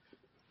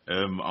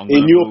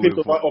 In your opinion,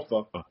 the right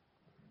offer?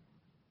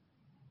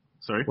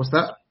 Sorry? What's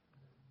that?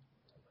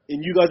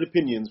 In you guys'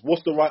 opinions,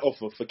 what's the right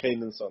offer for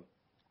Kane and Son?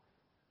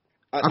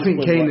 I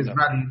think Kane is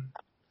value.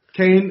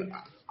 Kane,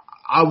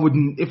 I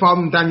wouldn't... If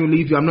I'm Daniel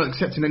Levy, I'm not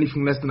accepting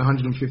anything less than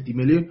 150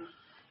 million.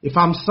 If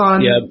I'm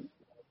Son... Yeah.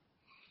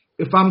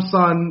 If I'm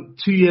Son,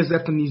 2 years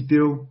left on his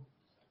deal,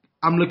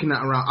 I'm looking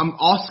at around... I'm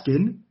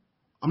asking...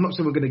 I'm not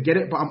saying we're going to get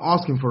it, but I'm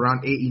asking for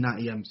around 80,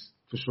 90 M's,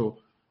 for sure.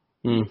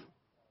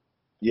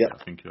 Yeah,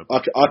 I can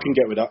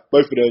get with that.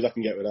 Both of those I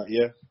can get with that,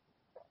 yeah.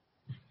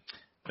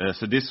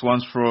 So this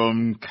one's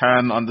from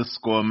Can_man_D.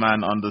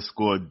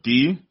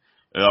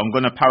 I'm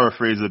going to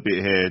paraphrase a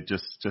bit here,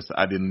 just to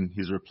add in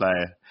his reply.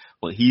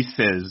 But he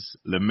says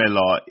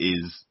Lamela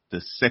is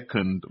the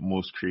second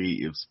most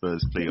creative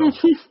Spurs player,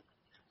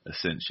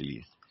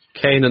 essentially.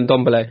 Kane and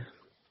Ndombele.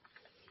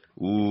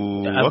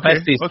 Ooh,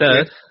 Best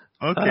third.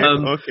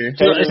 Okay.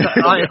 So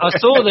I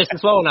saw this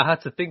as well, and I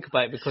had to think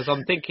about it because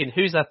I'm thinking,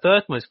 who's our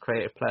third most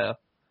creative player?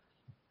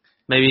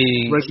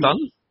 Maybe Son?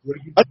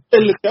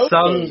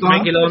 Son,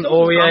 Reguilon,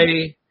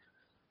 Aurier.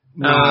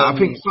 I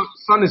think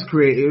Son is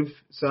creative,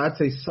 so I'd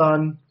say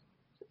Son,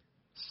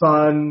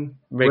 Son,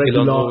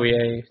 Regulon,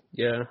 Aurier,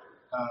 yeah.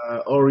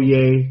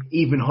 Aurier,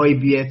 even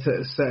Højbjerg to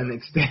a certain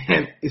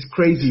extent. It's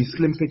crazy.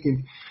 Slim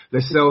picking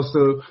Lascelles.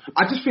 So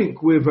I just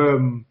think with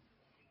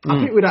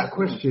that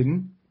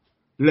question,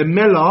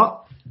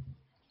 Lamela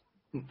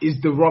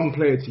is the wrong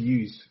player to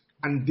use.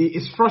 And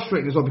it's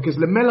frustrating as well because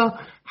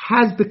Lamela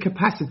has the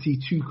capacity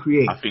to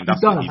create. I think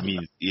that's what he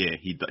means. Yeah,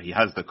 he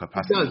has the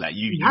capacity. Like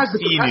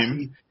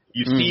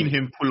you've seen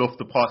him pull off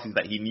the passes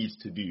that he needs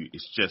to do.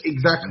 It's just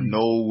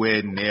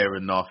nowhere near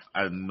enough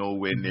and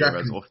nowhere near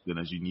as often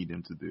as you need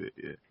him to do it.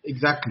 Yeah.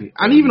 Exactly.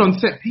 And even on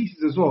set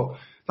pieces as well.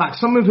 Like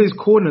some of his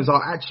corners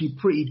are actually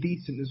pretty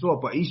decent as well,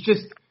 but he's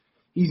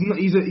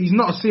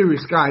not a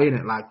serious guy,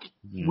 innit? Like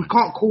we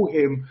can't call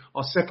him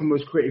our second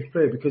most creative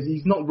player because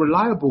he's not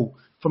reliable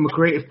from a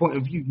creative point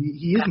of view.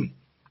 He isn't.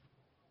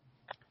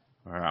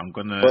 All right, I'm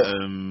gonna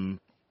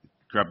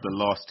grab the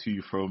last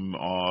two from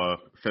our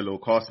fellow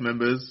cast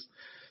members.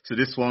 So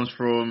this one's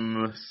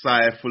from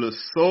Sai Full of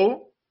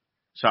Soul.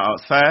 Shout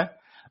out Sai.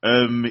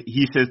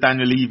 He says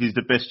Daniel Levy is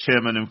the best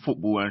chairman in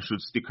football and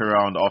should stick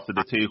around after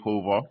the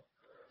takeover.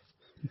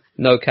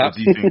 No cap. What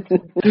do you think?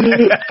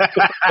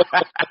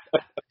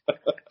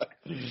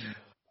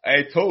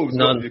 I told you,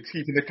 you're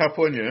keeping the cap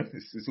on you.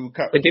 It's all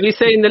cap. But did he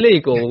say in the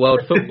league or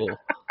world football?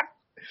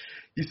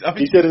 I think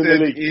he said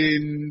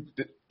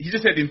he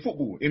just said in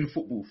football,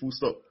 full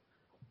stop.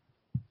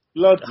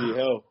 Bloody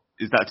hell.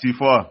 Is that too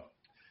far?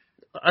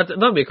 I don't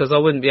know, because I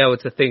wouldn't be able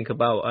to think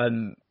about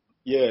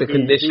the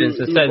conditions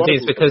and certain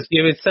things, because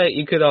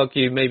you could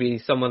argue maybe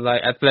someone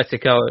like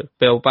Atletico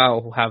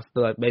Bilbao have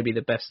maybe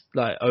the best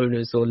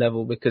owners or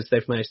level because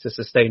they've managed to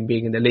sustain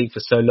being in the league for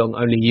so long,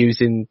 only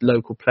using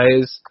local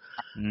players.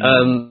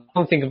 I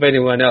don't think of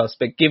anyone else,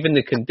 but given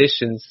the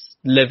conditions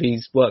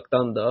Levy's worked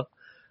under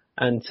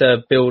and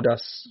to build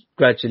us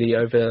gradually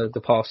over the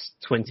past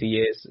 20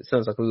 years, it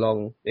sounds like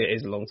it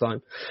is a long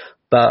time,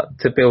 but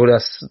to build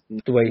us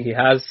the way he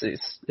has,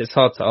 it's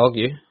hard to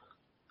argue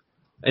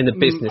in the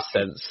business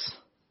sense.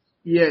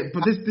 Yeah,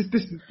 but this is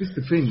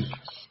the thing.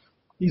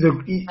 He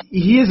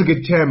is a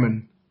good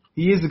chairman.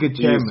 He is a good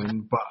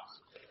chairman, but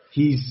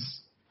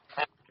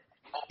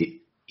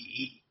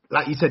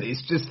like you said,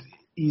 it's just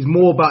he's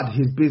more about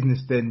his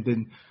business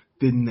than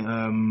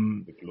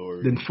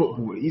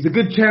football. He's a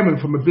good chairman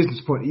from a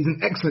business point. He's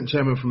an excellent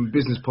chairman from a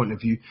business point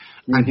of view,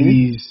 and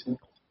he's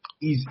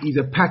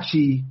a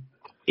patchy,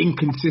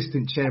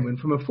 inconsistent chairman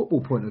from a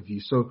football point of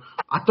view. So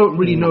I don't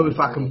really know if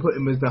I can put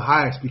him as the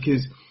highest,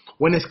 because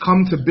when it's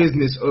come to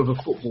business over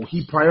football,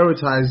 he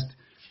prioritizes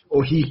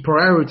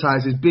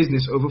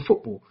business over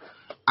football.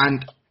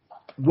 And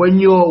when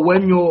you're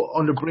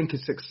on the brink of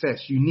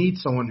success, you need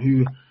someone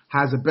who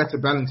has a better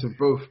balance of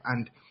both.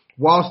 And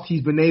whilst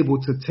he's been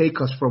able to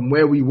take us from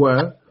where we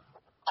were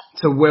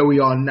to where we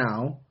are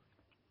now,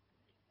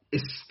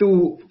 it's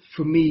still,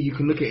 for me, you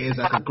can look at it as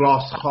like a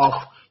glass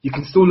half. You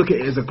can still look at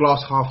it as a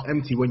glass half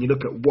empty when you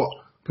look at what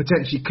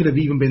potentially could have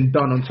even been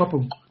done on top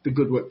of the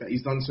good work that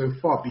he's done so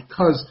far,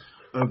 because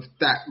of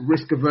that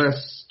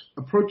risk-averse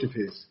approach of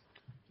his.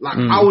 Like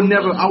I will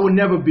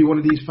never be one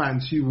of these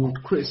fans who will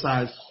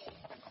criticize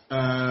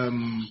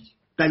Daniel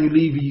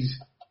Levy's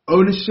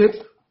ownership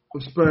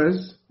of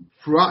Spurs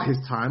throughout his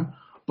time,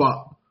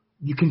 but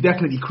you can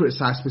definitely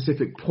criticize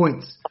specific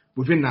points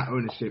within that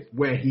ownership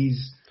where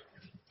he's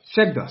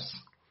shagged us.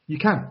 You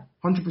can,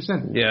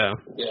 100%. Yeah.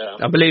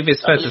 I believe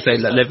it's fair to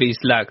say that Levy's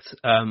lacked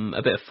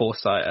a bit of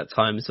foresight at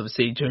times.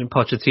 Obviously, during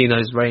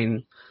Pochettino's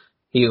reign,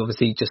 he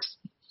obviously just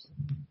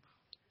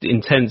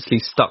intensely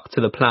stuck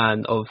to the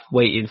plan of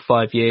waiting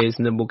 5 years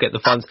and then we'll get the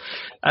funds.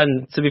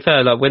 And to be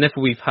fair, whenever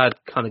we've had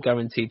kind of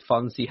guaranteed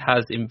funds, he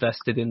has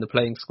invested in the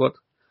playing squad.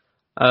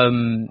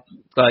 All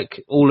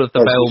of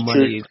the bail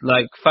money,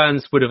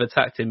 fans would have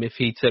attacked him if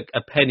he took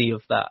a penny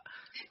of that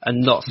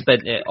and not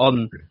spent it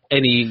on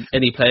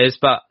any players.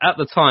 But at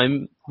the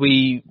time,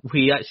 we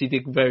actually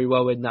did very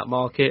well in that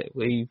market.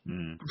 We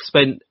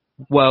spent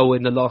well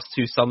in the last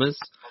 2 summers,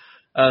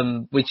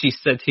 which he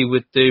said he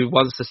would do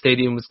once the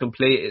stadium was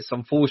complete. It's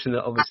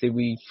unfortunate, obviously,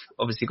 we've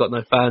got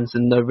no fans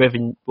and no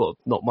revenue, well,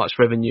 not much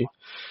revenue.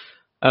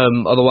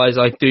 Otherwise,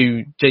 I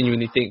do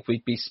genuinely think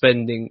we'd be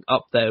spending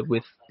up there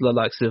with the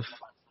likes of,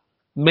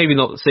 maybe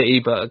not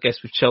City, but I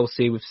guess with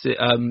Chelsea, with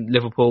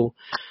Liverpool.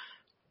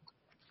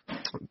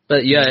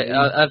 But yeah,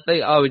 I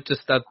think I would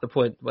just add the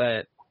point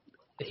where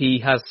he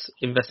has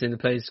invested in the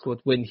playing squad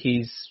when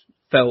he's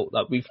felt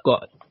that we've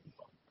got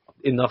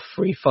enough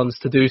free funds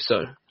to do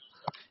so.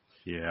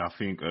 Yeah, I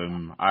think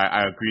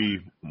I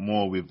agree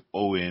more with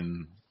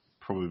Owen,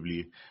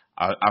 probably.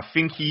 I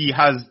think he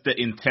has the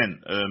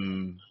intent.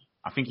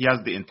 I think he has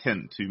the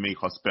intent to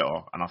make us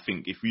better, and I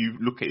think if you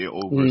look at it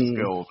over a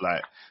scale of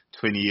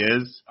 20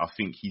 years, I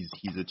think he's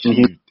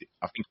achieved.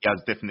 I think he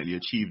has definitely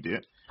achieved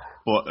it.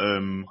 But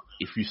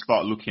if you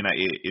start looking at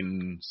it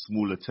in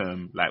smaller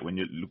term, like when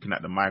you're looking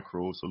at the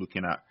micros or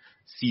looking at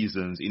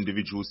seasons,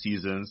 individual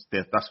seasons,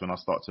 that's when I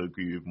start to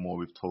agree more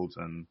with Toads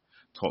and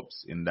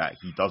Tops, in that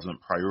he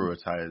doesn't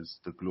prioritize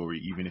the glory,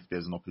 even if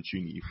there's an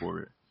opportunity for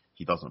it.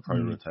 He doesn't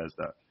prioritize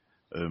that.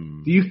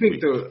 Do you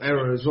think the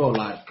error as well?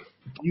 Like,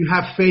 do you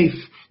have faith?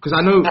 Because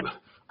I know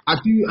I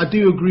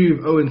do agree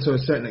with Owen to a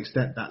certain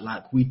extent that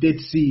like we did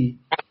see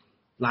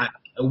like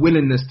a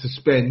willingness to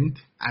spend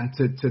and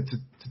to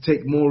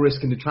take more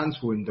risk in the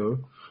transfer window,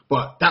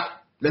 but that,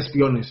 let's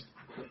be honest,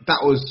 that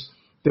was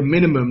the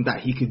minimum that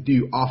he could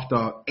do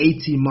after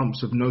 18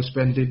 months of no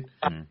spending.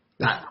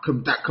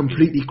 That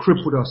completely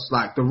crippled us.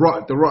 Like the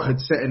rot had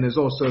set in as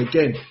well. So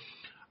again,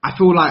 I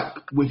feel like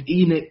with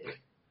Enoch,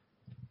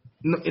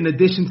 in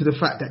addition to the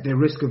fact that they're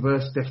risk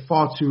averse, they're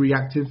far too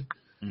reactive.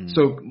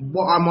 So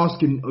what I'm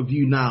asking of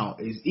you now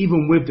is,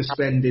 even with the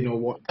spending or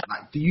what,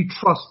 like, do you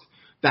trust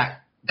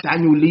that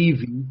Daniel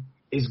Levy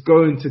is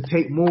going to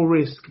take more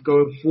risk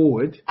going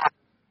forward,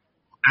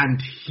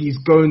 and he's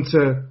going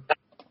to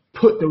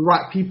put the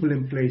right people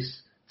in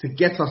place to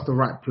get us the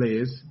right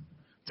players,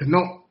 to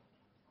not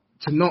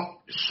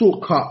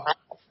shortcut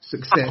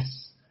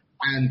success,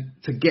 and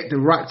to get the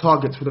right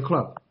targets for the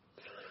club?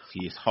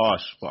 He's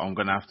harsh, but I'm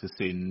gonna have to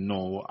say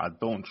no. I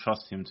don't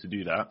trust him to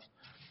do that.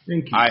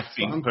 Thank you. I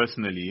think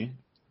personally,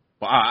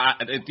 but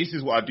this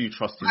is what I do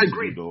trust him to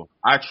do, though.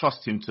 I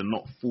trust him to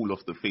not fall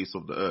off the face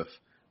of the earth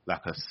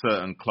like a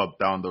certain club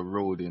down the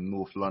road in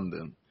North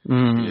London.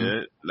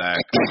 Yeah,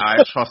 like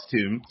I trust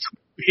him to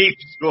make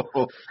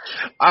sure.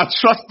 I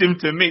trust him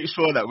to make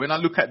sure that when I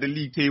look at the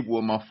league table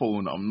on my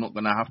phone, I'm not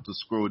gonna have to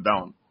scroll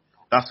down.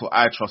 That's what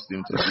I trust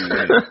him to do.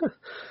 Yeah.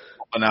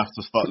 I'm gonna have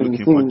to start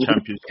looking for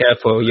championship.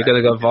 Careful, you're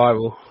gonna go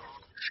viral.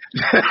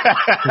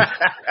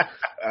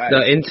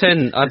 No,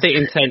 intent. I think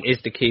intent is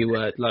the key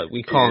word. Like,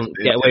 we can't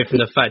get away from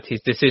the fact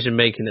his decision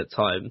making at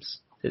times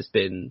has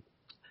been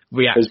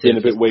reactive. It's been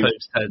a bit wayward.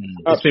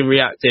 It's been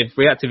reactive.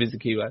 Reactive is the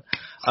key word.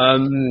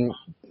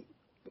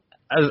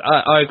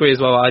 I agree as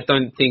well. I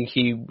don't think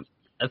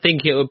I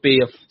think it would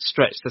be a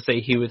stretch to say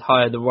he would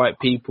hire the right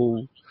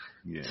people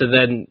to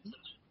then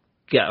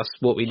get us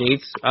what we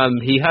need.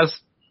 He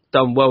has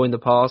done well in the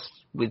past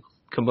with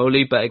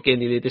Kamoli, but again,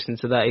 in addition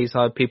to that, he's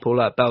hired people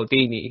like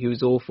Baldini, who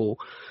was awful.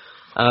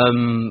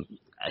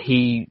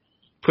 He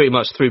pretty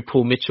much threw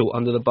Paul Mitchell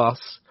under the bus.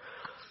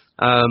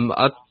 I'm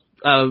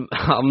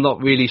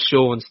not really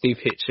sure on Steve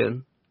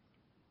Hitchen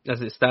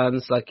as it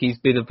stands. Like, he's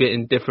been a bit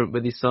indifferent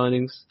with his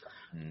signings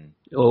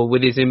or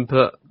with his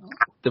input,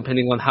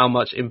 depending on how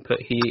much input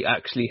he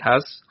actually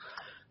has.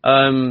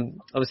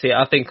 Obviously,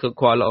 I think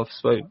quite a lot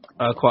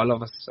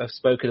of us have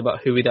spoken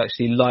about who we'd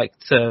actually like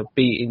to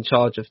be in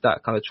charge of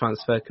that kind of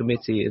transfer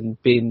committee and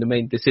being the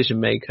main decision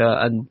maker,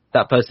 and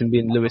that person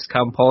being Luis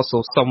Campos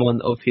or someone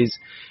of his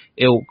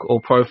ilk or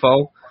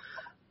profile.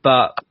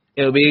 But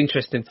it'll be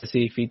interesting to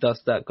see if he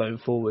does that going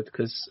forward,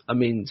 because I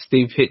mean,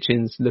 Steve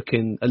Hitchen's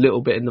looking a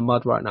little bit in the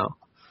mud right now.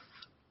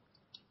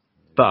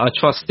 But I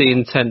trust the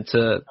intent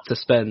to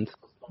spend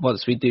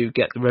once we do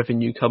get the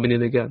revenue coming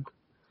in again.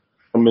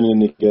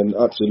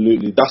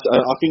 Absolutely.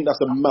 I think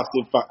that's a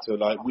massive factor.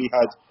 Like, we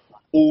had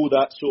all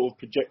that sort of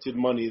projected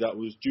money that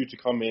was due to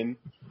come in.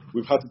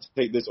 We've had to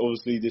take this,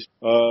 obviously,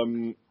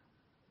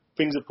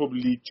 things have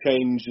probably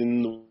changed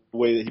in the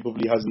way that he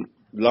probably hasn't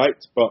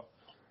liked, but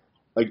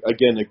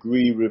again,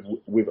 agree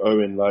with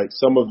Owen. Like,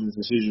 some of the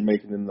decision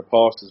making in the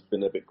past has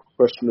been a bit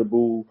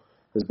questionable,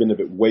 has been a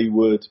bit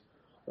wayward.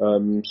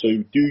 So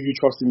do you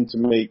trust him to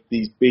make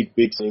these big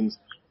things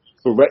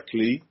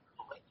correctly?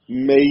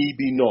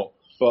 Maybe not.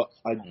 But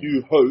I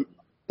do hope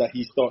that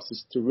he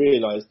starts to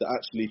realise that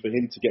actually, for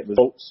him to get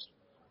results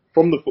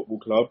from the football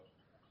club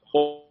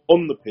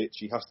on the pitch,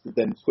 he has to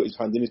then put his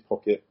hand in his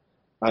pocket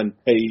and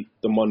pay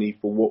the money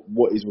for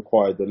what is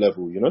required, the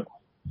level, you know?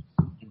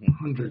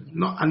 100.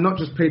 Not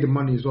just pay the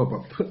money as well,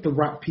 but put the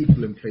right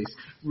people in place.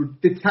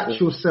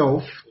 Detach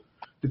yourself,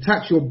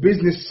 detach your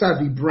business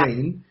savvy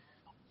brain,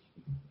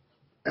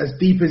 as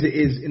deep as it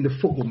is in the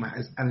football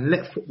matters, and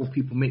let football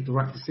people make the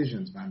right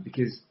decisions, man,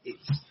 because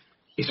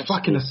it's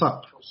fucking us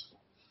up.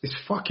 It's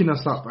fucking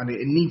us up, and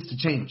it needs to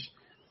change.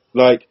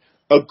 Like,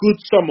 a good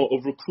summer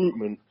of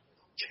recruitment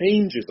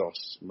changes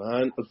us,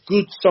 man. A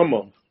good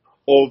summer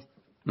of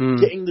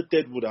getting the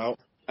deadwood out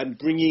and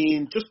bringing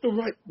in just the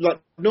right... Like,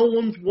 no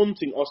one's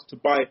wanting us to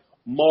buy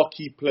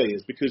marquee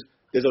players because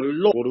there's a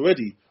lot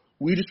already.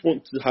 We just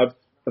want to have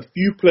a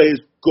few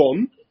players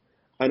gone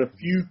and a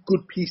few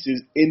good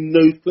pieces in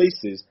those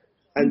places,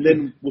 and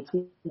then we're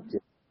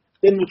talking.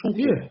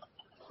 Yeah.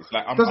 It's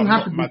like, it doesn't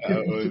have to be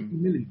 50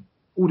 million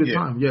all the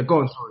time. Yeah, go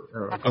on,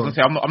 sorry. I was going to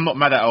say, I'm not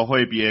mad at a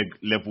Højbjerg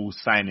level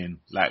signing,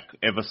 like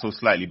ever so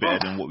slightly better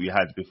than what we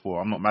had before.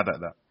 I'm not mad at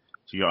that.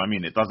 Do you know what I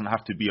mean? It doesn't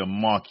have to be a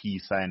marquee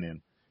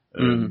signing.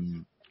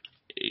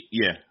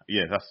 Yeah,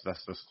 that's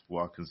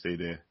what I can say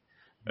there.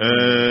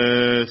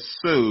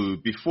 So,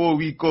 before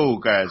we go,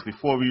 guys,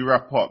 before we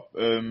wrap up,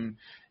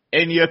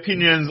 any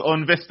opinions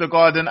on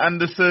Vestergaard and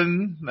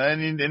Anderson?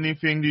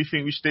 Anything? Do you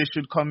think they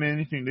should come in?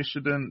 You think they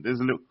shouldn't? There's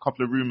a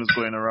couple of rumours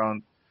going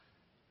around.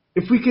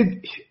 If we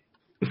could,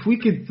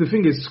 the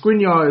thing is,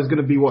 Skriniar is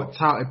going to be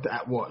touted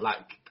at what?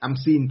 Like, I'm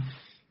seeing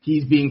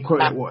he's being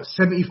quoted at what,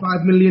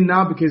 75 million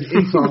now, because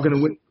Inter are going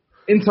to win.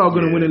 Inter are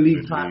going to win a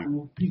league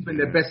title. He's been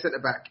their best centre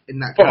back in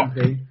that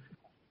campaign.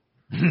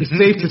 it's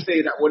safe to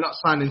say that we're not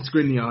signing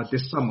Skriniar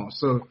this summer.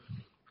 So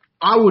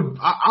I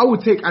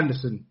would take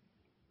Anderson.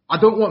 I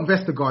don't want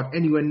Vestergaard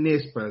anywhere near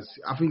Spurs.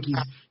 I think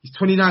he's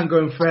 29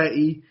 going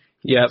 30.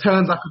 Yeah.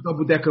 Turns like a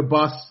double-decker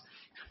bus.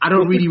 I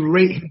don't really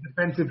rate him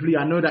defensively.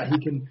 I know that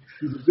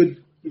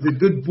he's a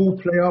good ball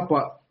player,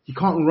 but he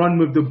can't run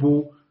with the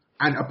ball.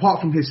 And apart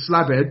from his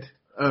slab head,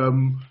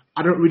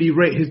 I don't really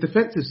rate his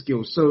defensive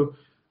skills. So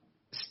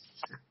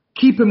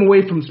keep him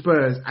away from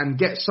Spurs and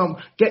get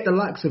the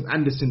likes of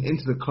Anderson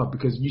into the club,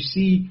 because you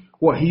see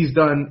what he's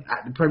done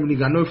at the Premier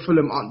League. I know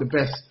Fulham aren't the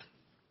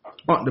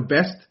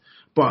best,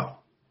 but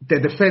their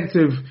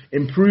defensive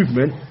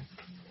improvement,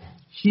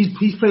 he's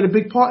played a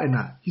big part in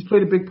that.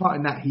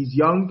 He's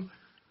young,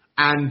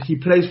 and he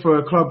plays for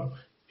a club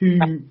who,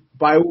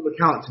 by all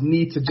accounts,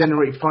 need to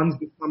generate funds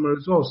this summer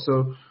as well.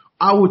 So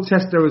I would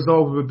test their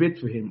resolve with a bid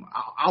for him.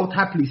 I would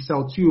happily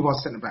sell 2 of our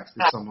centre-backs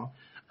this summer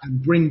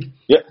and bring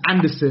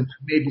Anderson and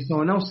maybe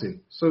someone else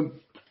in. So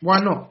why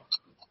not?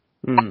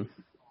 Could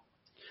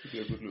be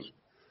a good look.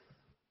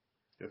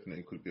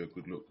 Definitely could be a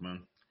good look,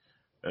 man.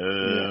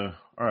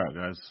 All right,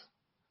 guys.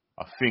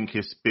 I think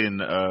it's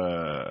been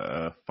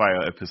a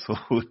fire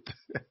episode.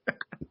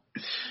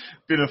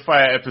 Been a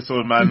fire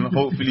episode, man.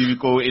 Hopefully we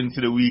go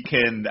into the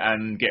weekend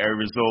and get a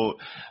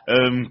result.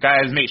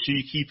 Guys, make sure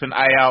you keep an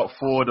eye out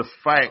for the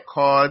fight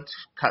card.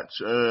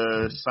 Catch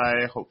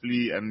Sai,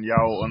 hopefully, and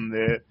Yao on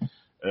there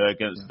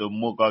against the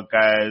Muga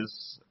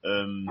guys.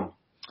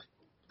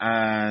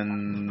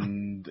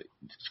 And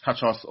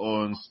catch us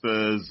on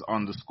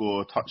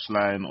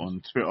Spurs_Touchline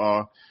on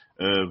Twitter.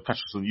 Catch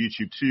us on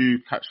YouTube too.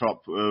 Catch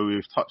up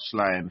with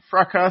Touchline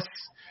Fracas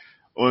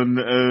on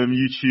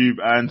YouTube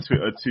and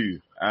Twitter too.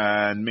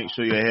 And make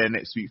sure you're here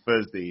next week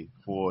Thursday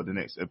for the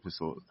next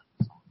episode.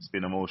 It's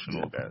been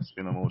emotional, guys. It's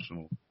been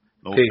emotional.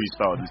 No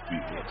freestyle this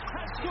week.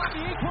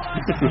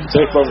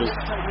 Safe brothers.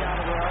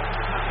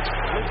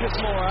 Lucas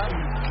Moura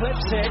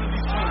clips it.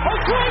 Oh,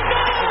 great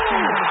goal!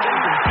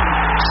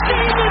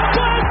 Stephen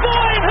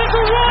Bergwijn has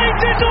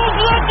arrived in North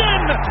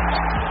London!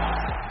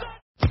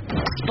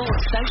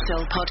 Sports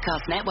Social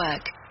Podcast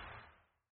Network.